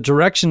necessarily the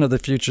direction of the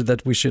future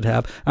that we should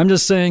have. I'm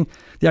just saying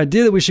the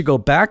idea that we should go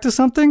back to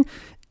something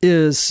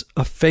is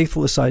a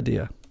faithless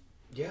idea.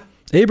 Yeah.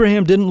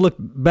 Abraham didn't look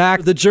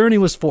back. The journey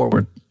was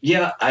forward.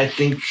 Yeah, I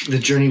think the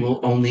journey will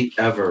only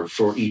ever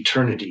for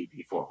eternity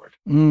be forward.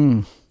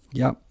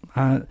 Yeah.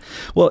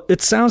 Well,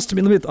 it sounds to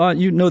me,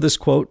 you know this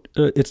quote,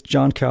 it's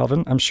John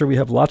Calvin. I'm sure we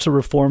have lots of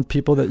Reformed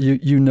people that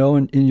you know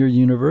in your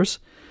universe.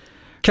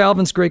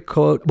 Calvin's great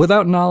quote,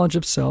 "Without knowledge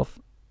of self,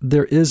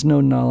 there is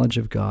no knowledge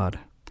of God."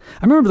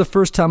 I remember the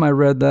first time I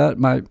read that,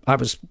 I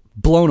was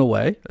blown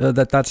away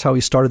that's how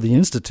he started the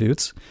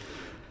Institutes.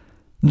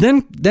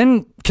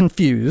 Then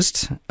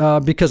confused,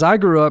 because I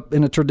grew up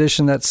in a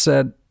tradition that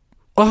said,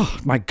 oh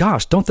my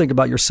gosh, don't think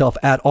about yourself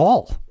at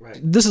all. Right.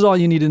 This is all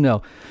you need to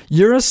know.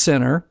 You're a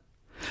sinner.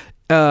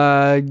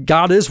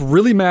 God is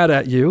really mad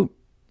at you.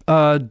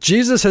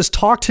 Jesus has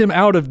talked him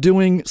out of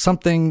doing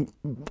something,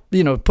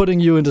 putting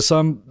you into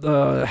some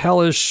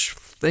hellish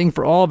thing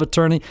for all of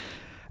eternity.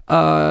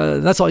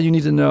 That's all you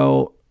need to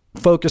know.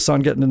 Focus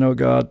on getting to know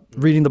God,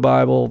 reading the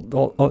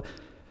Bible.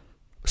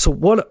 So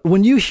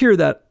when you hear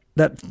that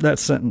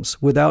sentence,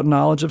 without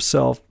knowledge of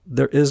self,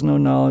 there is no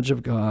knowledge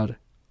of God,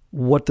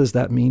 what does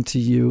that mean to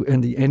you?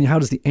 And how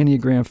does the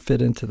Enneagram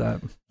fit into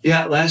that?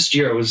 Yeah, last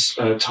year I was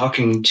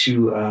talking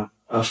to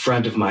a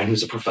friend of mine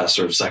who's a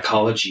professor of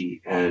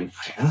psychology, and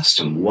I asked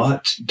him,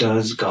 what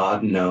does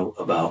God know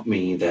about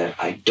me that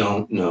I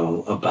don't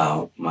know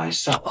about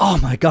myself? Oh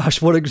my gosh,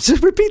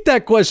 just repeat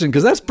that question,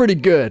 because that's pretty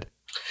good.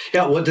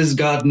 Yeah, what does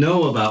God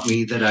know about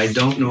me that I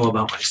don't know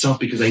about myself?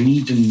 Because I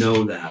need to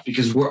know that,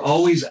 because we're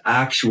always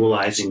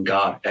actualizing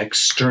God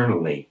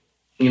externally.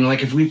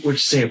 Like if we were to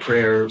say a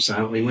prayer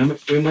silently,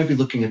 we might be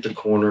looking at the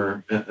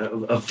corner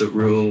of the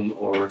room,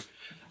 or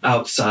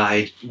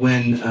outside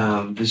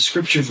when the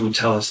scriptures will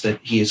tell us that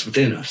he is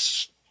within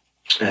us.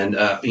 And,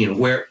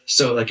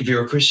 if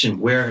you're a Christian,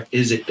 where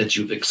is it that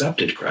you've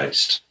accepted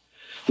Christ?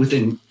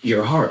 Within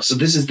your heart. So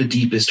this is the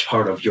deepest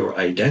part of your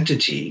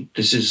identity.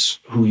 This is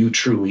who you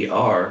truly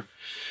are.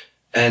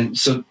 And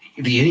so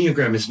the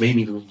Enneagram has made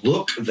me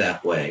look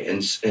that way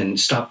and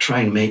stop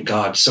trying to make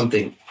God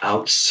something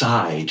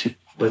outside,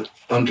 but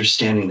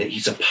understanding that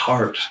he's a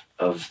part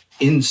of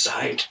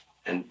inside.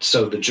 And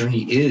so the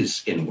journey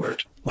is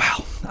inward.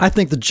 Wow. I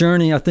think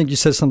you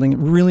said something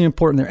really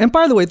important there. And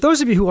by the way, those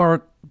of you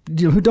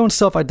who don't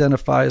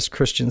self-identify as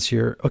Christians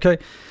here, okay?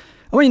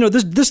 Well,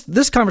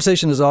 this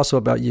conversation is also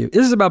about you. It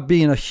is about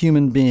being a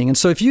human being. And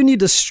so if you need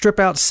to strip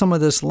out some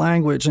of this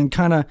language and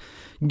kind of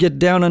get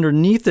down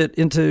underneath it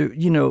into,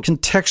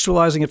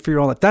 contextualizing it for your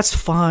own life, that's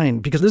fine,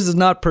 because this is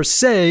not per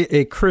se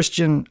a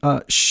Christian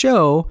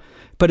show,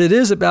 but it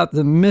is about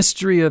the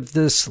mystery of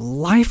this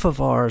life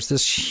of ours,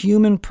 this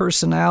human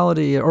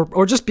personality,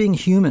 or just being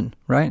human,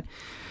 right?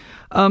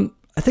 I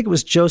think it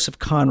was Joseph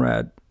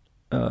Conrad,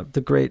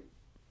 the great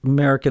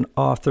American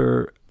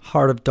author,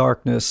 Heart of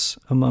Darkness,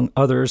 among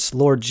others,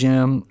 Lord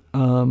Jim.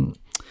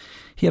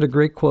 He had a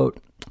great quote.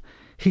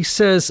 He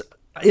says,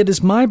 "It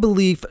is my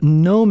belief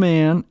no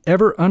man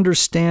ever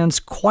understands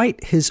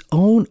quite his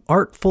own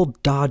artful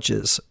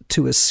dodges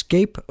to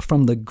escape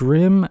from the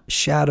grim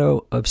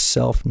shadow of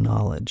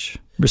self-knowledge."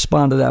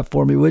 Respond to that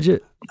for me, would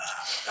you?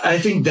 I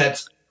think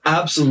that's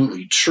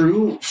absolutely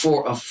true.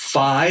 For a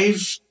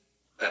 5,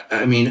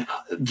 I mean,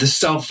 the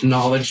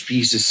self-knowledge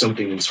piece is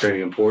something that's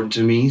very important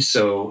to me.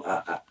 So,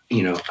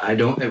 I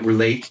don't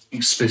relate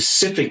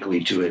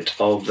specifically to it,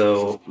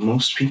 although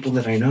most people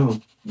that I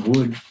know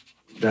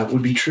that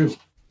would be true.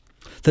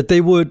 That they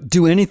would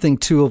do anything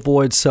to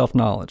avoid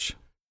self-knowledge.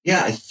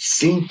 Yeah, I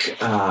think,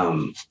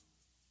 I'm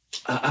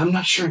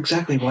not sure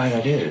exactly why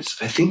that is.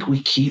 I think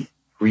we keep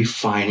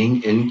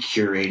refining and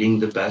curating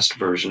the best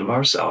version of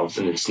ourselves,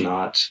 and it's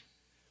not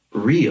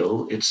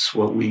real. It's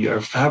what we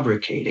are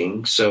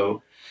fabricating.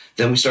 So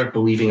then we start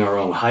believing our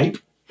own hype,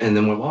 and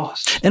then we're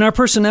lost. And our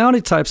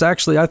personality types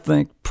actually, I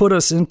think, put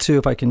us into,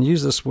 if I can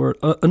use this word,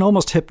 an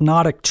almost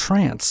hypnotic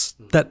trance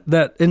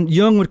that and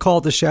Jung would call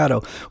it the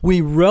shadow.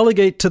 We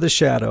relegate to the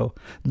shadow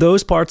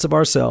those parts of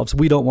ourselves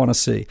we don't want to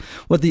see.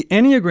 What the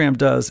Enneagram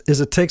does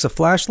is it takes a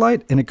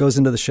flashlight and it goes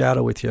into the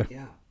shadow with you.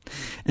 Yeah.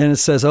 And it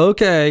says,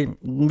 okay,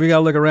 we got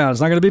to look around.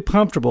 It's not going to be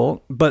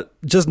comfortable, but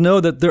just know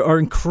that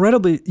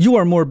you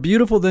are more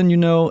beautiful than you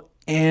know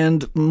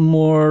and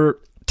more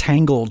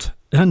untangled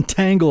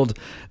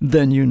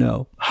than you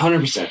know.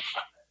 100%.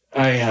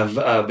 I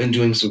have been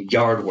doing some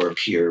yard work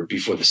here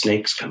before the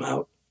snakes come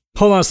out.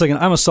 Hold on a second.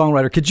 I'm a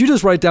songwriter. Could you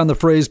just write down the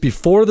phrase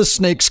 "before the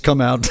snakes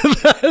come out"?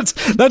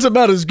 that's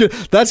about as good.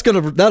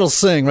 That'll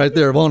sing right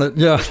there, won't it?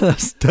 Yeah,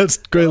 that's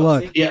a great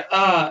line.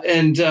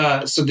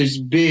 Yeah, so there's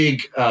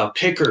big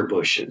picker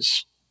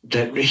bushes,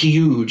 that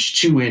huge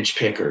 2-inch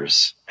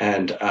pickers,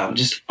 and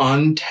just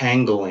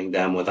untangling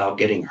them without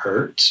getting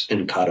hurt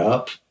and cut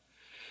up,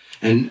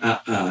 and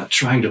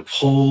trying to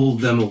pull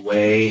them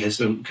away has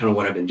been kind of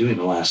what I've been doing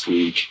the last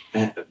week.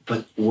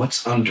 But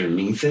what's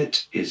underneath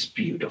it is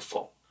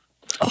beautiful.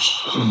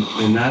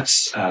 And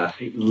that's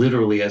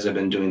literally, as I've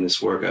been doing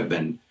this work, I've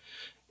been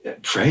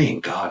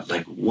praying, God,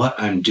 like what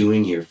I'm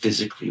doing here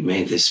physically,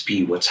 may this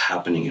be what's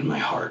happening in my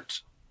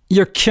heart.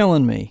 You're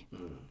killing me.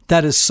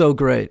 That is so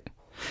great.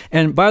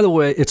 And by the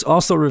way, it's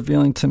also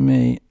revealing to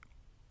me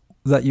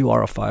that you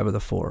are a 5 of the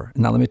 4.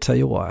 Now, let me tell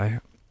you why.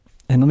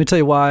 And let me tell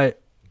you why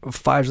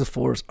 5s of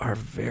 4s are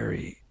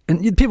very...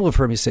 And people have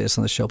heard me say this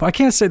on the show, but I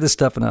can't say this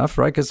stuff enough,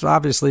 right? Because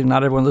obviously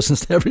not everyone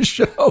listens to every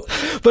show.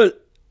 But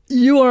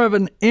you are of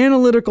an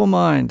analytical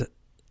mind,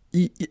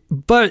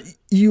 but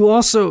you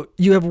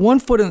have one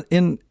foot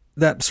in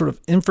that sort of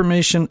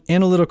information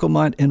analytical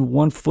mind and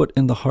one foot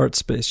in the heart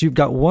space. You've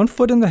got one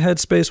foot in the head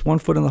space, one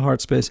foot in the heart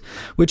space,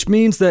 which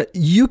means that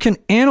you can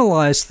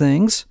analyze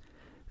things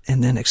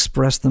and then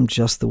express them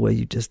just the way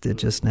you just did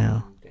just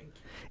now.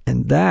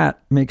 And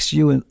that makes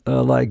you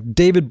like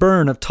David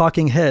Byrne of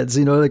Talking Heads,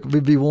 like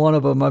would be one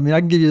of them. I mean,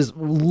 I can give you this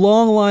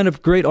long line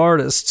of great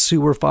artists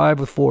who were 5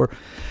 of 4.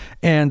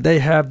 And they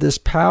have this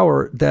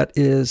power that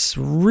is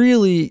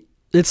really,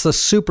 it's a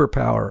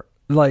superpower,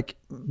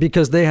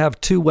 because they have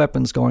 2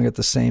 weapons going at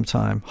the same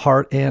time,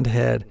 heart and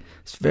head.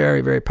 It's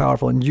very, very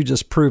powerful. And you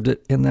just proved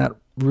it in that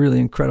really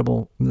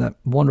incredible, that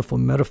wonderful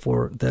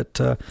metaphor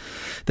that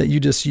you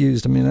just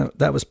used. I mean,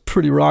 that was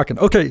pretty rocking.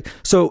 Okay,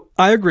 so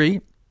I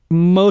agree.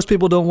 Most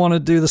people don't want to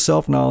do the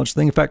self-knowledge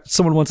thing. In fact,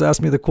 someone once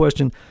asked me the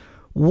question,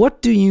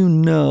 what do you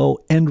know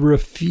and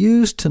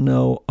refuse to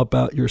know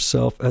about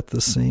yourself at the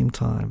same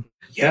time?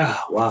 Yeah,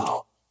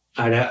 wow.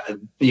 That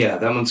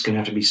one's going to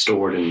have to be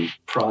stored and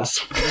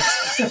processed.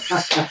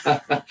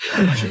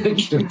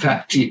 Get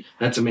back to you.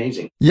 That's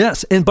amazing.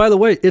 Yes, and by the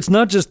way, it's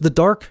not just the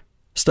dark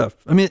stuff.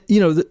 I mean,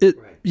 right.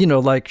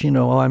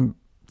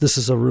 This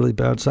is a really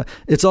bad side.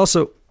 It's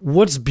also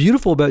what's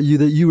beautiful about you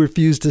that you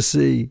refuse to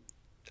see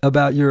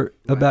about your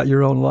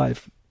own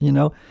life.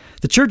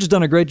 The church has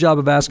done a great job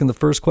of asking the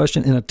first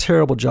question and a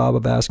terrible job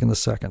of asking the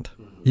second.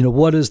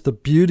 What is the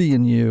beauty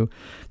in you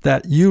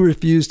that you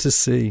refuse to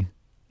see,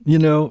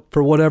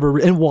 for whatever,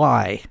 and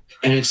why?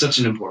 And it's such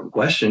an important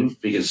question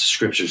because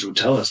scriptures would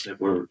tell us that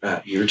we're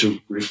here to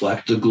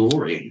reflect the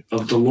glory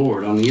of the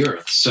Lord on the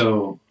earth.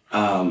 So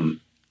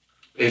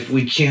if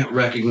we can't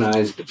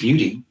recognize the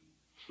beauty,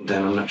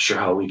 then I'm not sure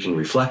how we can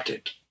reflect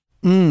it.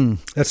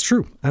 That's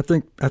true. I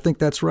think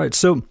that's right.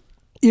 So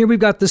here we've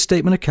got this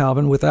statement of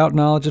Calvin: without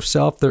knowledge of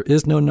self, there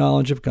is no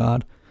knowledge of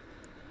God.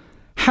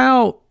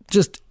 How,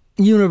 just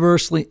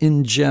universally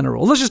in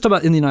general, let's just talk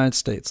about in the United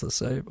States, let's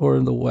say, or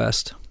in the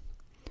West,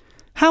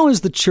 how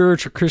is the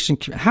church or Christian,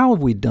 how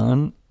have we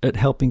done at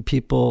helping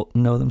people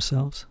know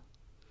themselves?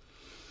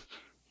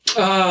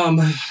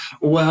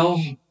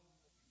 Well,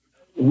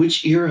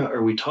 which era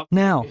are we talking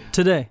now,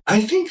 today?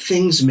 I think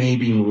things may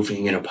be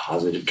moving in a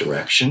positive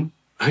direction.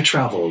 I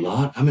travel a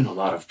lot. I'm in a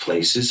lot of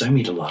places. I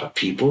meet a lot of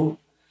people.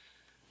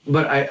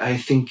 But I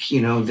think,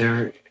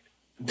 there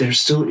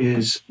still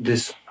is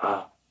this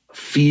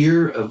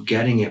fear of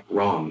getting it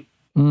wrong.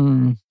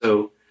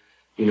 So,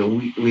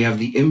 we have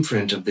the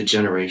imprint of the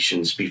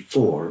generations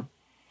before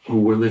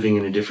who were living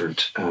in a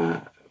different,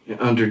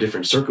 under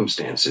different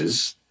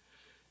circumstances.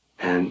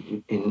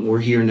 And we're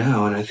here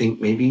now. And I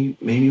think maybe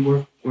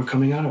we're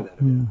coming out of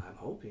that. I'm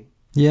hoping.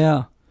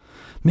 Yeah.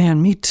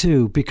 Man, me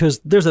too, because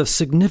there's a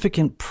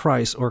significant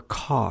price or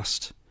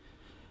cost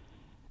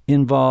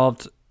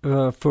involved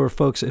for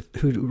folks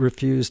who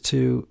refuse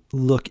to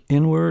look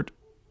inward,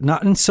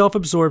 not in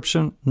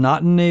self-absorption,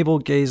 not in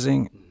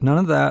navel-gazing, none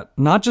of that,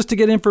 not just to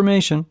get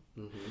information,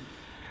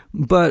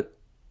 but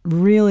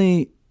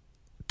really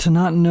to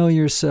not know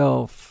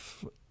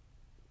yourself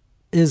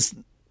is,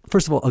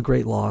 first of all, a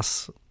great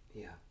loss.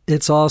 Yeah.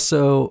 It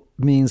also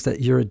means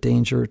that you're a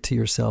danger to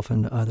yourself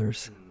and to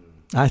others.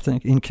 I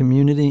think, in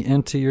community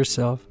and to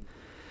yourself.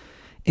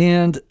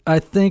 And I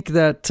think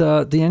that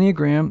the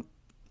Enneagram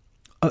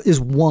is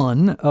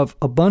one of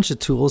a bunch of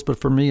tools, but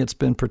for me, it's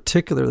been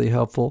particularly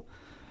helpful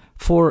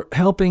for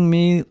helping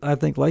me, I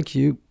think, like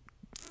you,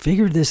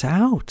 figure this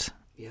out.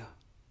 Yeah.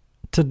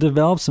 To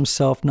develop some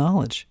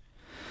self-knowledge.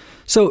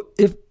 So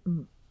if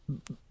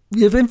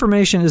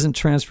information isn't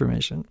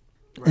transformation,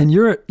 right, and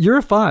you're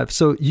a 5,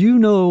 so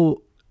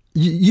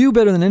you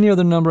better than any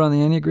other number on the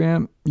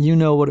Enneagram, you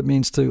know what it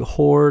means to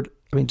hoard.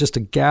 Just to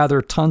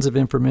gather tons of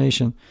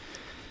information.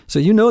 So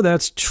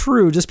that's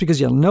true. Just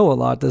because you know a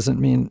lot doesn't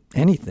mean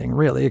anything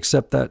really,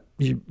 except that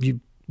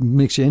you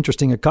makes you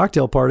interesting at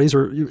cocktail parties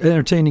or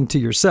entertaining to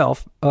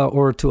yourself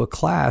or to a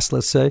class,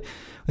 let's say,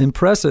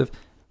 impressive.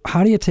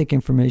 How do you take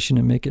information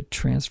and make it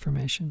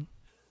transformation?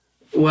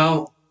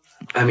 Well,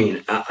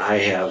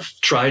 I have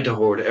tried to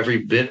hoard every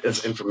bit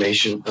of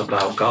information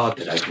about God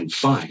that I can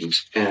find.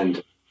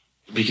 And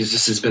because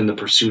this has been the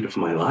pursuit of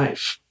my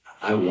life,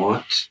 I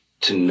want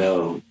to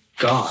know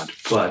God,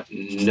 but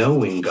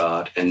knowing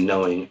God and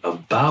knowing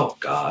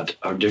about God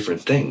are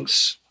different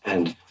things.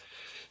 And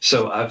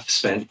so I've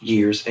spent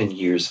years and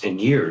years and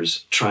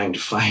years trying to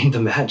find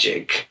the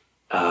magic.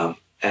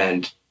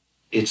 And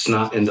it's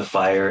not in the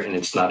fire and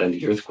it's not in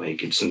the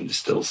earthquake. It's in the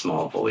still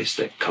small voice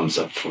that comes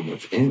up from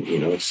within.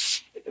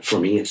 For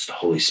me, it's the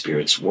Holy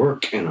Spirit's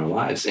work in our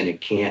lives, and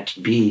it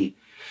can't be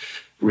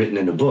written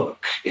in a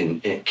book, and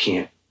it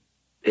can't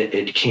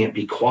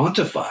be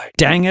quantified.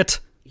 Dang it.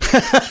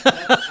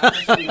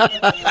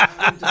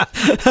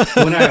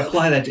 When I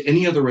apply that to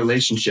any other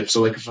relationship,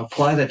 so like if I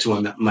apply that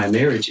to my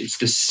marriage, it's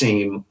the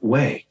same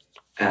way.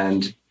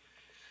 And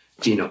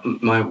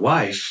my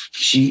wife,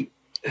 she's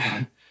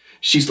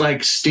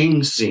like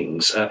Sting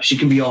sings. She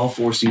can be all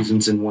 4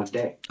 seasons in one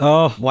day.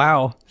 Oh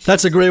wow,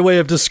 that's a great way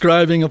of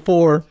describing a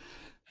 4.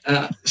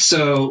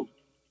 So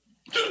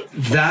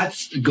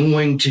that's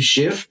going to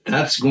shift.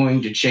 That's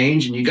going to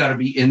change, and you got to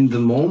be in the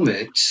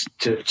moment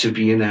to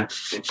be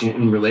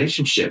in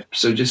relationship.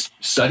 So just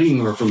studying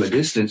her from a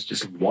distance,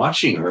 just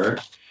watching her,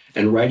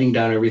 and writing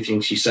down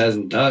everything she says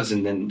and does,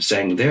 and then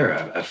saying,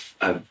 "There,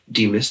 I've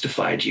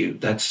demystified you."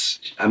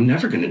 I'm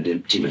never going to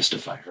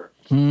demystify her.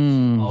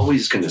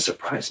 Always going to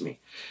surprise me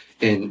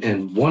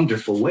in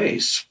wonderful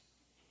ways.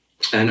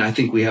 And I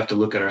think we have to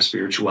look at our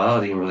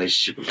spirituality and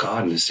relationship with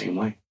God in the same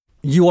way.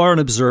 You are an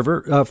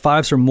observer.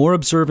 5s are more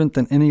observant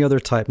than any other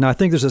type. Now, I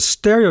think there's a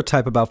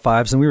stereotype about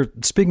 5s, and we were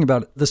speaking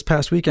about it this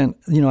past weekend.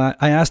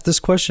 I asked this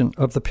question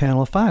of the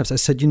panel of 5s. I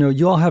said,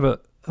 you all have a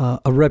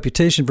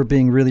reputation for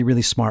being really,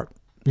 really smart.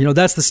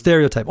 That's the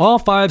stereotype. All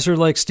 5s are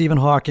like Stephen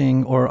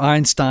Hawking or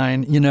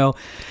Einstein,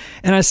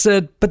 And I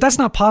said, but that's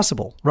not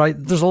possible, right?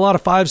 There's a lot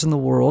of 5s in the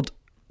world.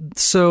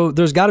 So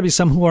there's got to be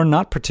some who are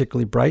not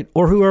particularly bright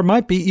or who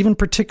might be even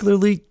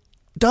particularly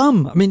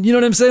dumb. You know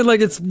what I'm saying?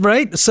 Like, it's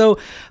right. So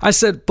I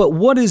said, but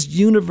what is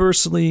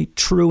universally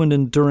true and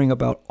enduring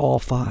about all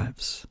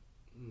 5s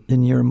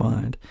in your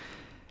mind?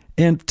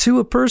 And to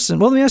a person,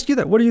 well, let me ask you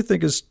that. What do you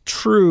think is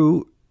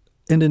true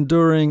and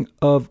enduring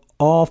of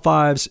all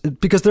 5s?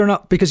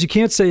 Because you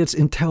can't say it's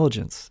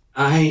intelligence.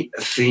 I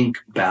think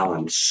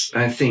balance.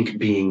 I think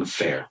being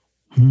fair.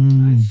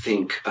 I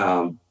think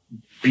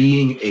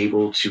being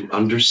able to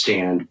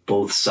understand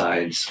both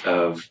sides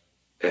of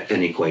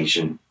an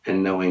equation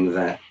and knowing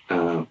that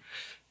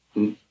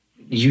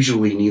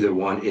usually neither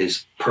one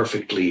is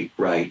perfectly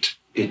right.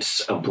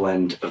 It's a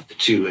blend of the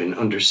two, and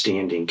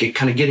understanding,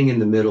 getting in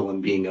the middle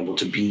and being able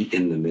to be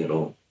in the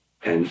middle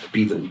and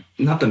be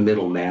not the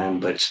middle man,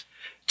 but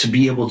to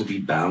be able to be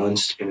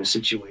balanced in a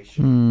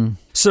situation.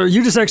 So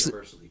you just actually...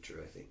 Universally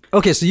true, I think.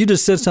 Okay, so you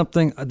just said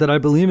something that I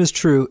believe is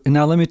true, and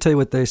now let me tell you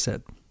what they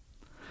said.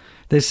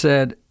 They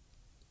said,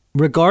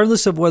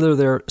 regardless of whether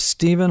they're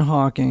Stephen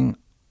Hawking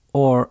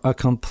or a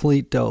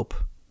complete dope,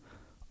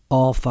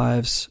 all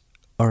fives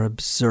are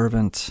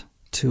observant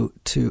to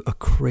a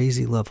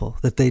crazy level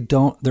that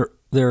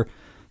they're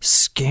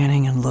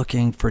scanning and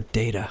looking for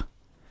data.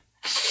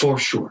 For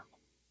sure.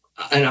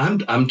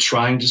 And I'm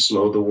trying to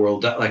slow the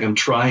world down. Like, I'm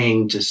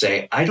trying to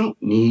say, I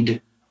don't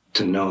need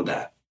to know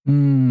that.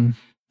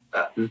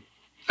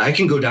 I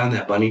can go down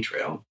that bunny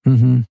trail.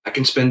 Mm-hmm. I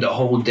can spend a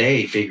whole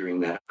day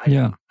figuring that.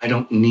 I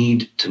don't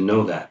need to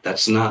know that.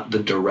 That's not the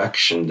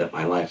direction that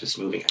my life is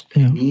moving.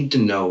 I need to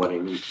know what I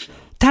need to know.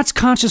 That's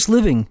conscious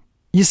living.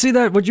 You see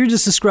that? What you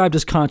just described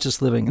as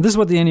conscious living. And this is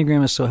what the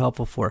Enneagram is so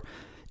helpful for.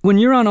 When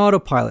you're on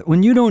autopilot,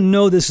 when you don't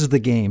know this is the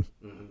game,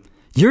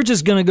 you're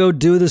just going to go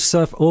do this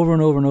stuff over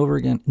and over and over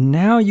again.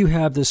 Now you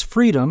have this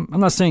freedom.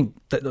 I'm not saying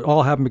that it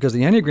all happened because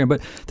of the Enneagram,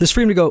 but this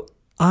freedom to go,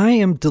 I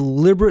am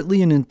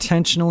deliberately and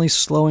intentionally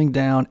slowing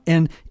down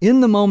and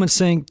in the moment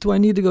saying, do I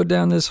need to go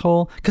down this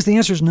hole? Because the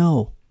answer is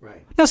no.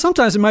 Right. Now,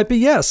 sometimes it might be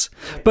yes,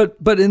 but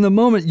in the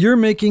moment, you're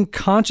making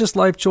conscious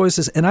life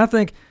choices. And I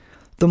think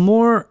the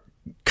more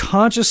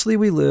consciously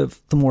we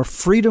live, the more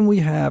freedom we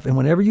have. And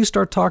whenever you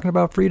start talking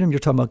about freedom, you're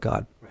talking about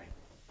God.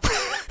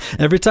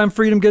 Every time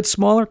freedom gets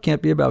smaller,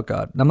 can't be about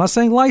God. And I'm not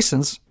saying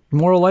license,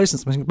 moral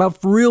license, I'm saying about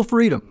real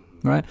freedom,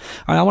 right?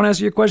 All right, I want to ask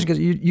you a question because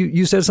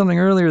you said something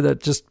earlier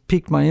that just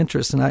piqued my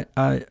interest, and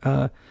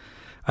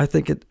I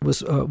think it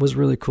was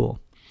really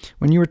cool.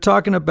 When you were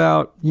talking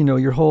about,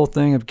 your whole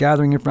thing of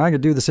gathering information, I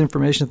could do this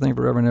information thing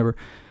forever and ever.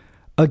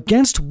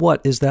 Against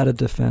what is that a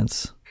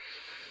defense?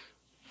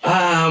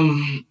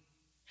 I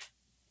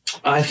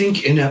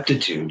think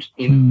ineptitude.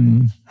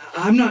 I'm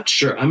not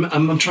sure.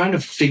 I'm trying to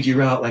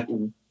figure out, like,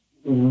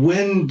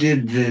 when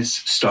did this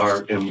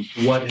start and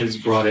what has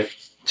brought it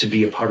to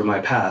be a part of my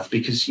path?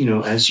 Because,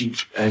 as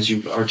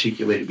you've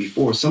articulated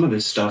before, some of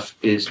this stuff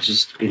is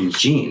just in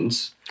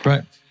genes.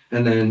 Right.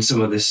 And then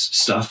some of this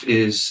stuff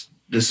is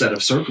the set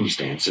of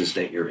circumstances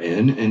that you're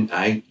in. And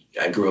I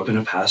grew up in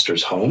a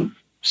pastor's home,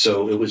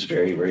 so it was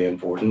very, very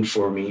important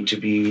for me to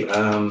be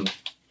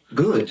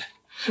good,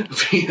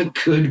 be a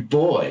good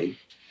boy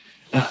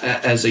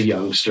as a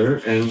youngster.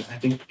 And I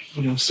think,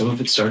 some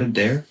of it started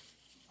there.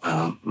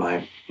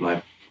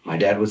 My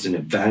dad was an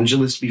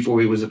evangelist before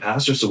he was a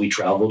pastor, so we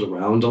traveled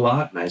around a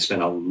lot, and I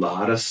spent a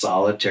lot of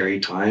solitary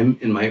time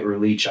in my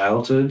early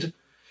childhood.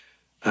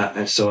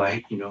 And so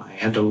I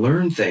had to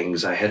learn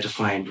things. I had to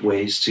find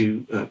ways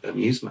to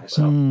amuse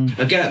myself.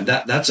 Again,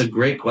 that's a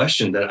great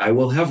question that I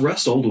will have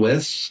wrestled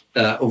with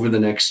over the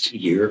next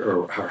year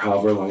or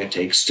however long it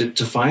takes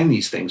to find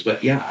these things.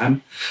 But yeah,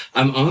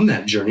 I'm on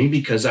that journey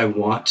because I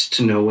want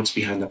to know what's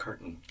behind the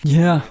curtain.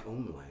 Yeah. In my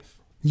own life.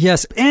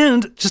 Yes,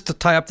 and just to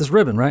tie up this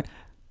ribbon, right?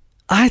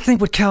 I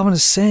think what Calvin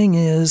is saying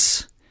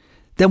is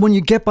that when you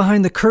get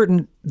behind the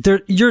curtain,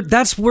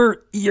 that's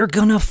where you're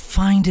gonna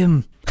find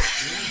him.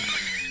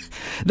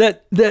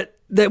 that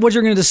what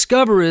you're gonna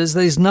discover is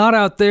that he's not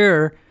out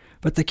there,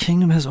 but the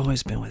kingdom has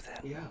always been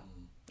within. Yeah.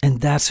 And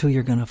that's who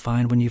you're gonna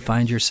find when you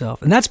find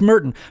yourself. And that's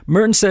Merton.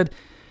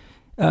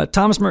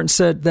 Thomas Merton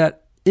said that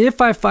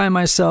if I find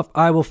myself,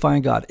 I will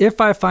find God.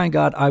 If I find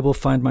God, I will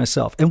find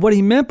myself. And what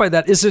he meant by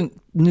that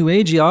isn't New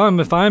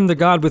Agey, if I'm the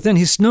God within.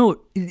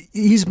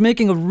 He's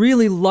making a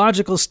really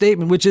logical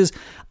statement, which is,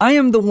 I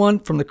am the one,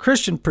 from the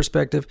Christian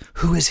perspective,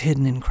 who is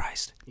hidden in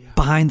Christ,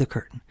 behind the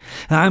curtain.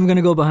 And I'm going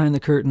to go behind the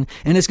curtain,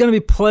 and it's going to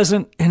be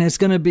pleasant, and it's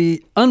going to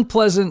be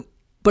unpleasant,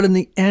 but in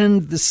the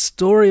end, the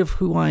story of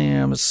who I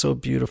am is so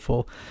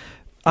beautiful.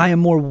 I am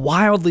more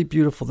wildly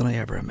beautiful than I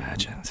ever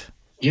imagined.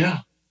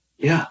 Yeah.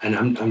 Yeah, and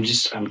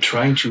I'm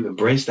trying to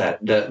embrace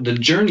that. The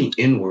journey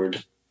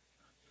inward,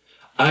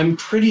 I'm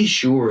pretty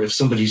sure if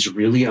somebody's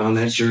really on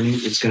that journey,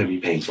 it's going to be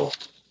painful.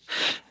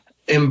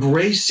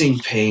 Embracing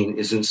pain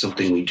isn't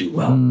something we do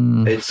well.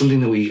 It's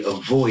something that we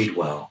avoid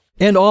well.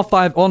 And all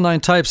 9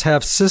 types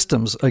have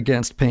systems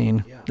against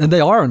pain. Yeah. And they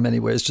are in many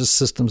ways just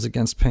systems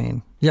against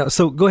pain. Yeah,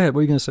 so go ahead. What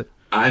are you going to say?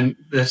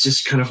 That's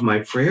just kind of my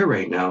prayer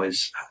right now,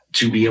 is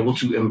to be able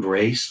to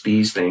embrace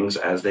these things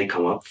as they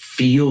come up,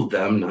 feel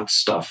them, not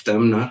stuff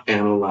them, not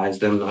analyze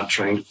them, not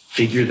try and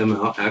figure them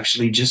out,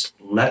 actually just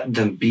let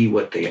them be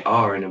what they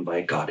are and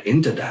invite God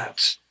into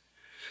that.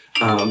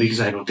 Because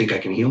I don't think I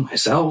can heal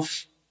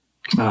myself.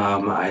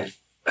 I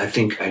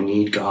think I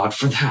need God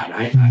for that.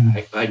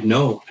 I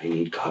know I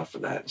need God for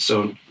that.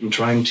 So I'm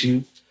trying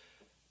to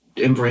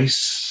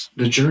embrace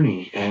the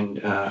journey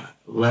and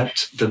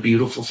let the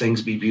beautiful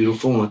things be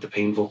beautiful and let the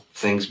painful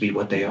things be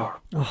what they are.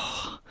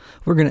 Oh,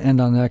 we're going to end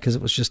on that because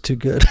it was just too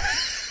good.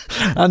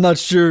 I'm not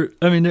sure.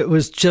 I mean, it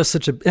was just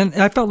and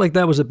I felt like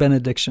that was a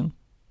benediction.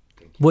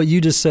 What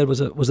you just said was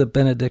a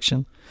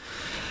benediction.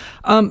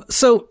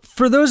 So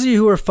for those of you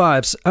who are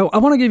fives, I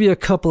want to give you a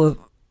couple of,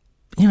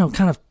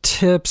 kind of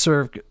tips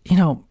or,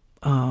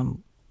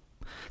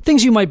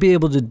 things you might be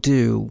able to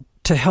do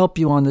to help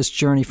you on this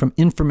journey from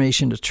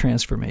information to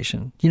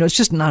transformation. It's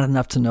just not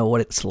enough to know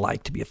what it's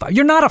like to be a five.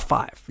 You're not a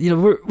five.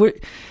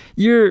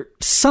 You're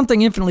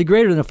something infinitely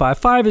greater than a five.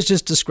 Five is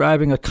just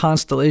describing a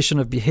constellation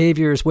of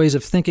behaviors, ways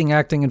of thinking,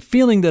 acting, and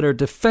feeling that are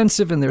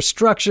defensive in their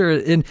structure.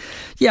 And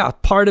yeah,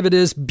 part of it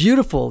is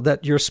beautiful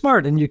that you're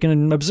smart and you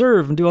can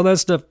observe and do all that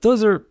stuff.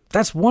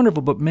 That's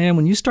wonderful. But man,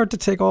 when you start to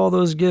take all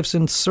those gifts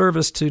in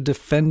service to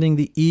defending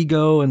the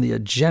ego and the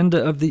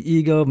agenda of the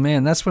ego,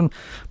 man, that's when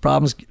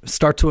problems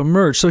start to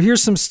emerge. So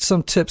here's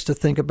some tips to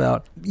think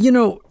about.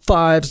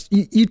 Fives,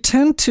 you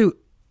tend to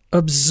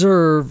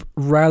observe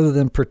rather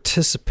than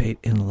participate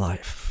in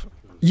life.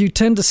 You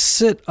tend to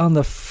sit on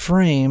the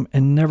frame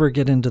and never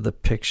get into the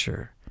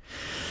picture.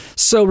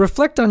 So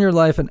reflect on your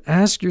life and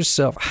ask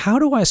yourself, how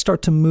do I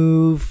start to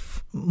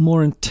move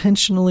more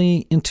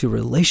intentionally into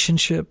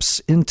relationships,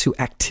 into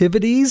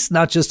activities,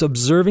 not just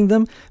observing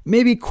them,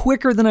 maybe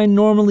quicker than I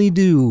normally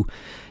do.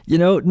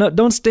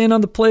 Don't stand on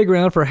the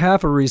playground for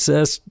half a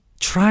recess.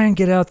 Try and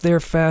get out there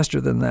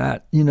faster than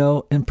that,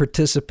 and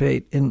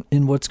participate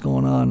in what's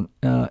going on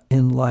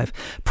in life.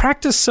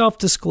 Practice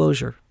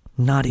self-disclosure.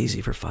 Not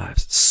easy for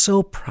fives.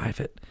 So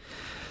private.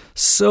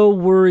 So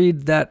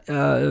worried that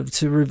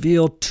to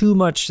reveal too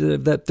much,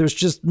 that there's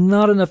just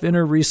not enough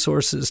inner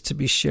resources to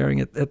be sharing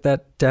it at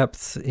that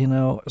depth,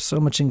 so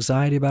much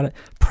anxiety about it.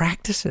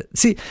 Practice it.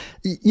 See,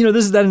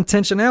 this is that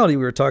intentionality we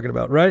were talking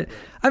about, right?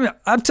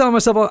 I'm telling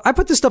myself, I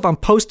put this stuff on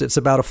Post-its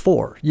about a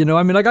 4,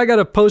 I got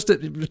a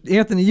Post-it,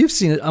 Anthony, you've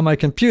seen it on my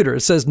computer.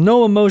 It says,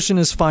 no emotion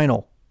is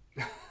final.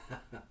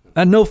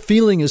 And no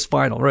feeling is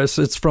final, right?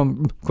 So it's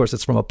from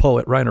a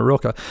poet, Rainer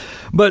Rilke.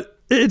 But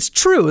it's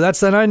true.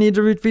 That I need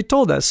to be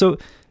told that. So,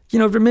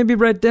 maybe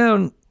write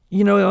down,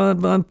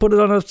 put it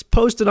on a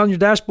Post-it on your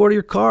dashboard of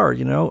your car,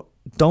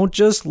 Don't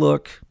just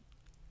look,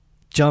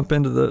 jump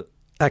into the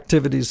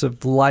activities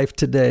of life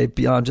today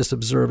beyond just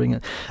observing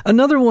it.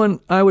 Another one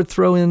I would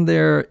throw in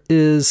there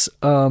is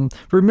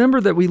remember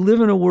that we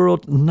live in a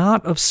world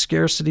not of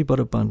scarcity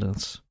but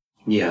abundance.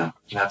 Yeah,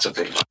 that's a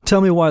big one.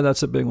 Tell me why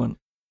that's a big one.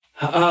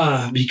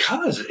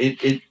 Because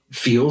it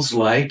feels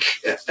like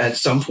at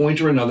some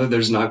point or another,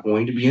 there's not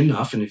going to be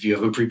enough. And if you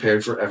haven't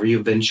prepared for every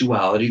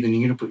eventuality, then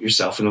you're going to put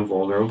yourself in a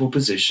vulnerable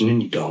position,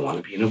 and you don't want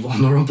to be in a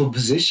vulnerable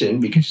position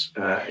because,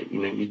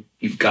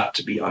 you've got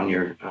to be on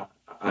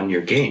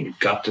your game. You've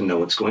got to know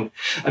what's going.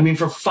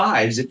 For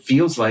fives, it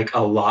feels like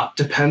a lot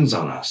depends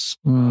on us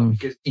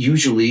because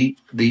usually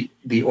the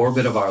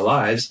orbit of our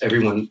lives,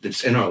 everyone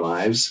that's in our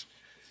lives,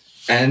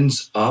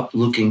 ends up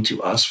looking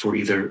to us for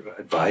either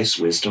advice,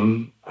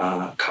 wisdom,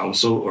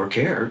 counsel, or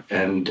care.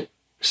 And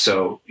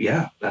so,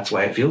 yeah, that's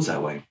why it feels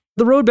that way.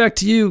 The road back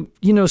to you,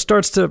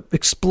 starts to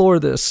explore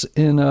this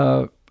in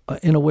a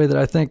way that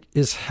I think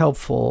is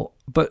helpful.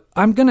 But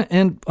I'm going to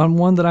end on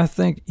one that I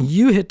think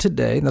you hit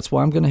today, and that's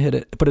why I'm going to hit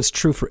it, but it's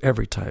true for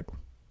every type.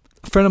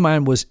 A friend of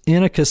mine was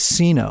in a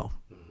casino,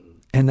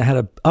 and they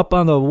had up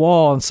on the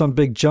wall on some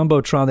big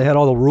jumbotron, they had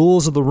all the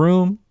rules of the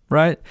room,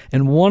 right?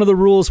 And one of the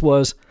rules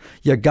was,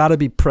 you got to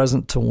be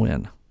present to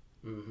win.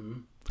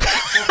 Mm-hmm.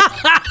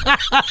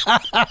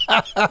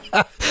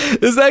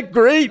 Is that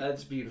great?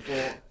 That's beautiful.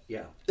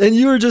 Yeah. And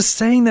you were just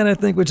saying that, I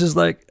think, which is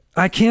like,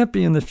 I can't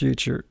be in the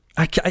future.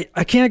 I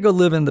can't go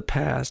live in the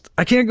past.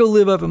 I can't go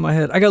live up in my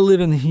head. I got to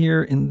live in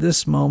here in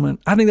this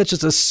moment. I think that's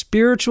just a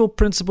spiritual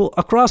principle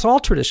across all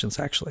traditions,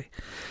 actually.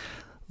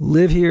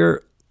 Live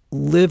here,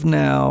 live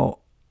now,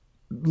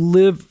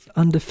 live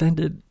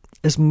undefended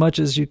as much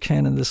as you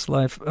can in this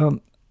life.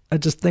 I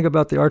just think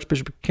about the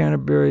Archbishop of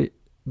Canterbury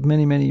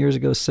many, many years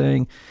ago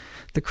saying,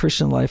 the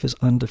Christian life is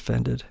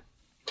undefended.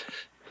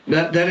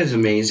 That is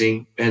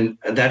amazing. And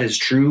that is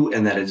true.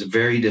 And that is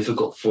very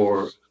difficult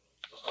for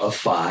a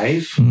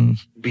 5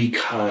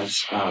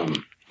 because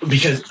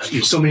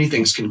so many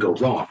things can go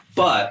wrong.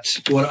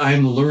 But what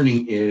I'm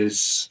learning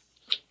is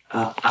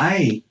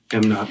I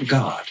am not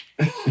God.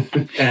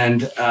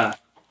 And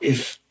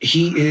if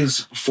he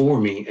is for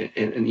me,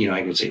 and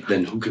I can say,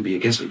 then who could be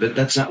against me? But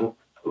that's not,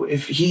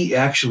 if he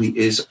actually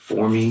is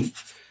for me,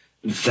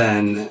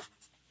 then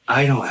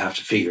I don't have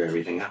to figure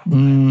everything out. I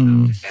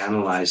have to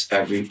analyze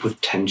every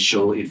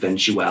potential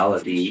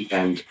eventuality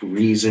and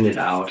reason it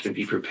out and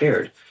be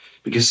prepared.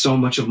 Because so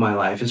much of my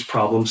life is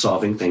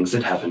problem-solving things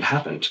that haven't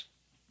happened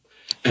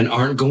and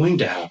aren't going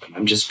to happen.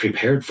 I'm just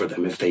prepared for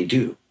them if they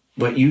do.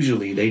 But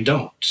usually they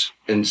don't.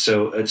 And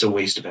so it's a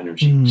waste of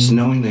energy. Just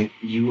knowing that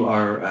you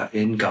are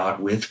in God,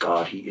 with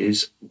God, he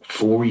is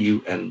for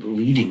you and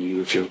leading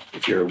you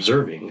if you're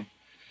observing,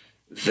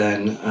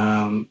 then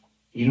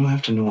you don't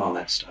have to know all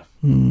that stuff.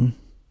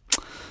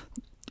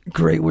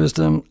 Great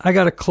wisdom. I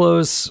got to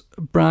close,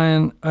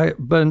 Brian.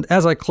 But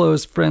as I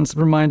close, friends,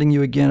 reminding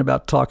you again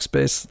about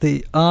Talkspace,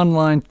 the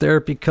online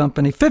therapy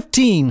company,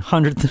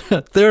 1,500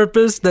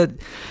 therapists that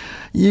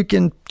you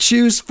can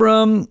choose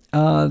from.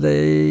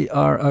 They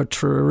are a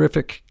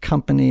terrific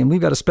company, and we've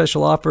got a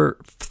special offer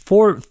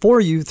for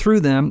you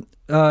through them.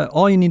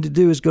 all you need to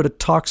do is go to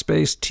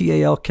Talkspace,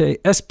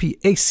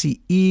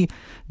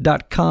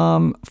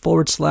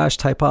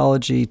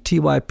 TalkSpace.com/typology,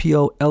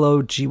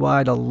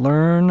 TYPOLOGY, to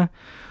learn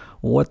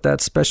what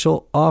that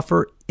special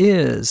offer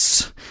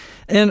is.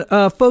 And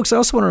folks, I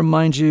also want to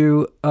remind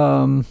you,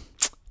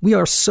 we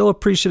are so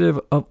appreciative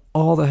of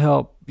all the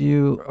help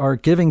you are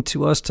giving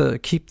to us to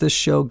keep this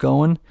show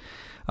going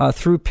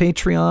through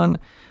Patreon.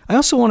 I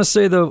also want to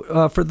say,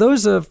 though, for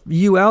those of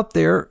you out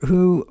there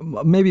who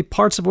may be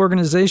parts of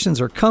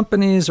organizations or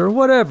companies or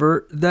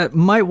whatever that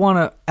might want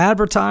to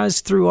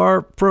advertise through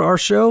our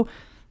show,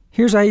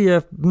 here's how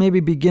you maybe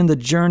begin the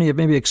journey of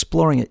maybe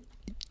exploring it.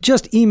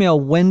 Just email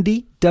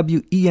Wendy,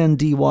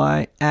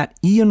 WENDY,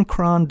 at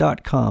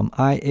iancron.com,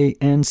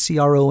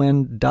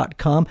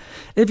 IANCRON.com,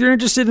 if you're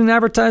interested in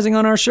advertising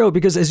on our show.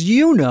 Because as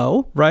you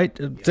know, right,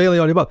 Daily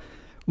Audio Bob,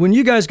 when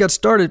you guys got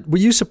started, were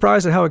you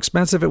surprised at how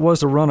expensive it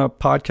was to run a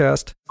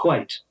podcast?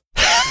 Quite.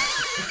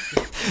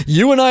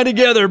 You and I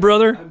together,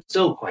 brother. I'm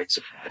still quite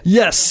surprised.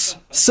 Yes.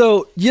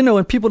 So,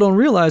 and people don't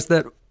realize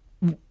that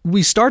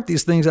we start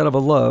these things out of a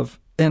love,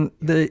 and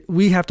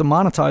we have to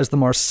monetize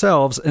them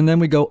ourselves, and then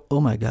we go, oh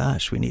my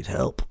gosh, we need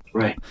help.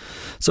 Right.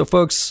 So,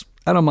 folks,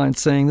 I don't mind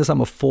saying this. I'm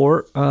a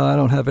 4. I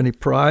don't have any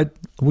pride.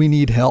 We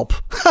need help.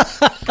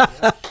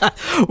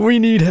 We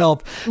need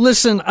help.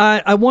 Listen,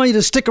 I want you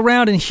to stick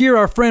around and hear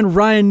our friend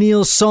Ryan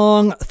Neal's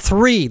song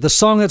 3, the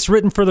song that's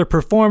written for the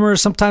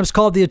performers, sometimes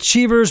called the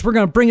Achievers. We're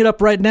going to bring it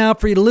up right now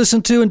for you to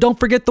listen to. And don't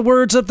forget the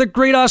words of the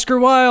great Oscar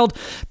Wilde.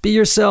 Be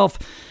yourself.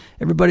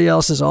 Everybody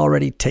else is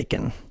already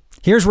taken.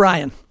 Here's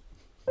Ryan.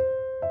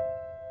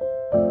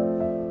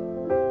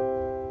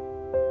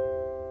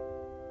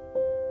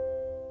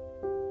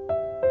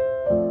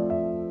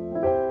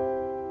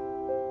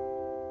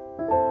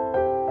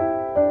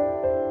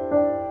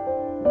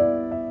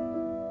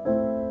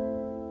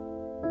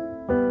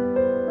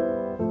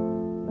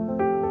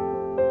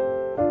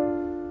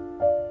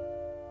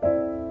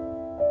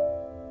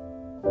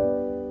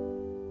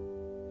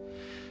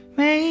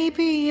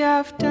 Maybe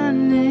I've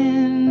done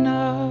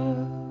enough,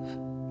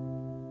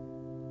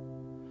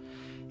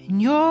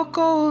 and your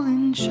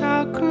golden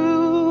child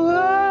grew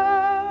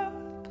up.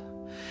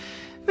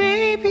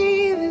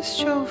 Maybe this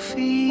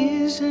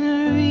trophy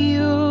isn't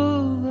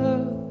real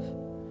love,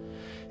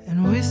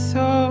 and with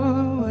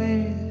or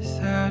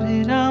without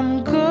it,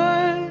 I'm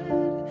good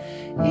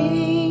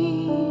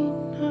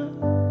enough.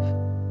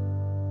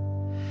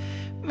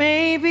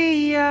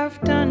 Maybe I've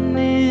done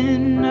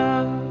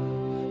enough,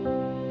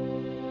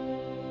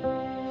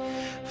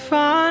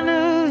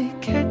 finally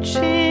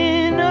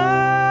catching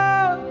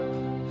up.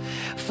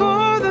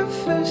 For the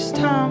first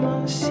time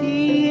I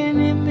see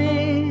an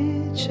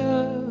image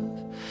of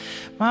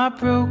my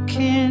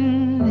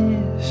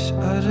brokenness,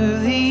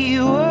 utterly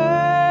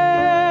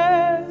worthy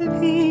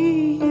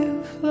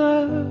of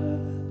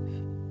love.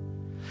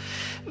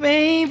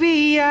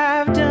 Maybe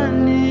I've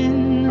done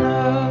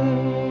enough.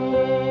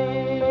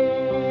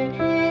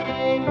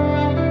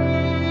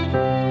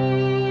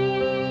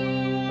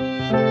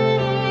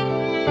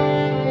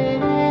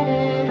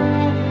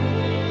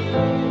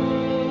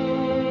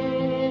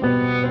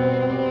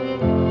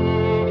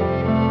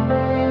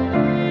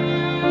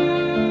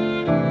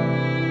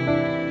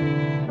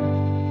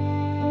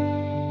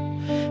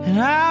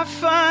 I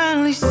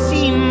finally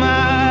see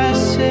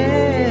myself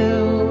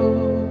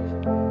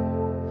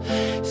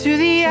through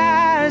the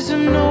eyes of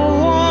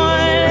no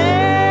one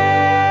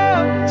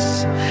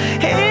else.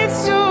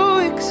 It's so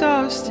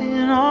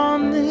exhausting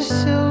on this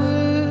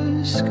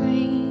silver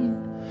screen,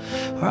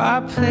 where I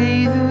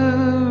play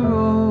the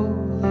role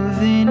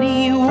of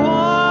anyone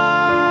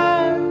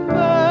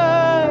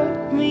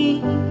but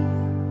me.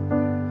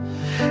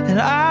 And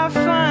I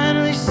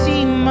finally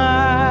see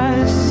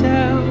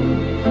myself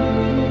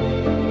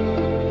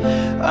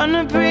on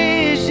a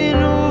bridge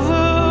and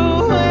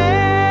overwhelmed,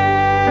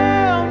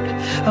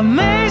 a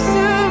mess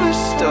of a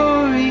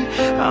story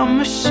I'm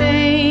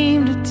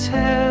ashamed to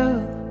tell,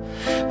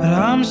 but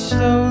I'm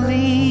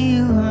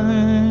slowly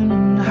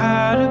learning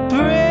how to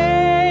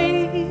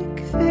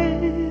break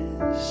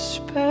this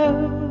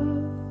spell.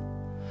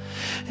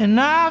 And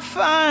I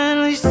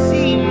finally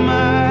see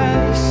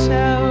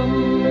myself.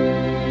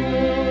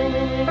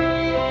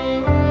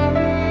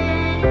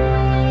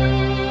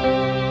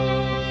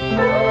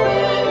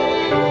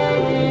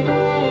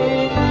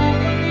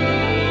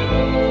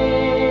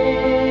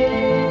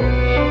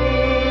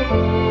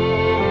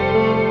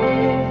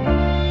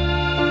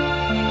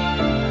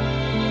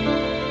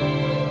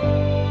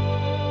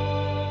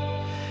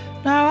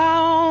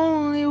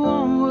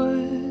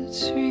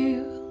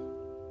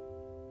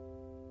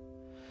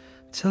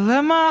 To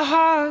let my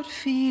heart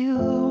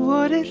feel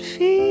what it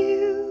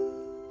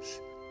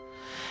feels.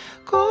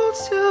 Gold,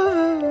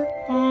 silver,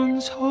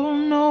 bronze, hold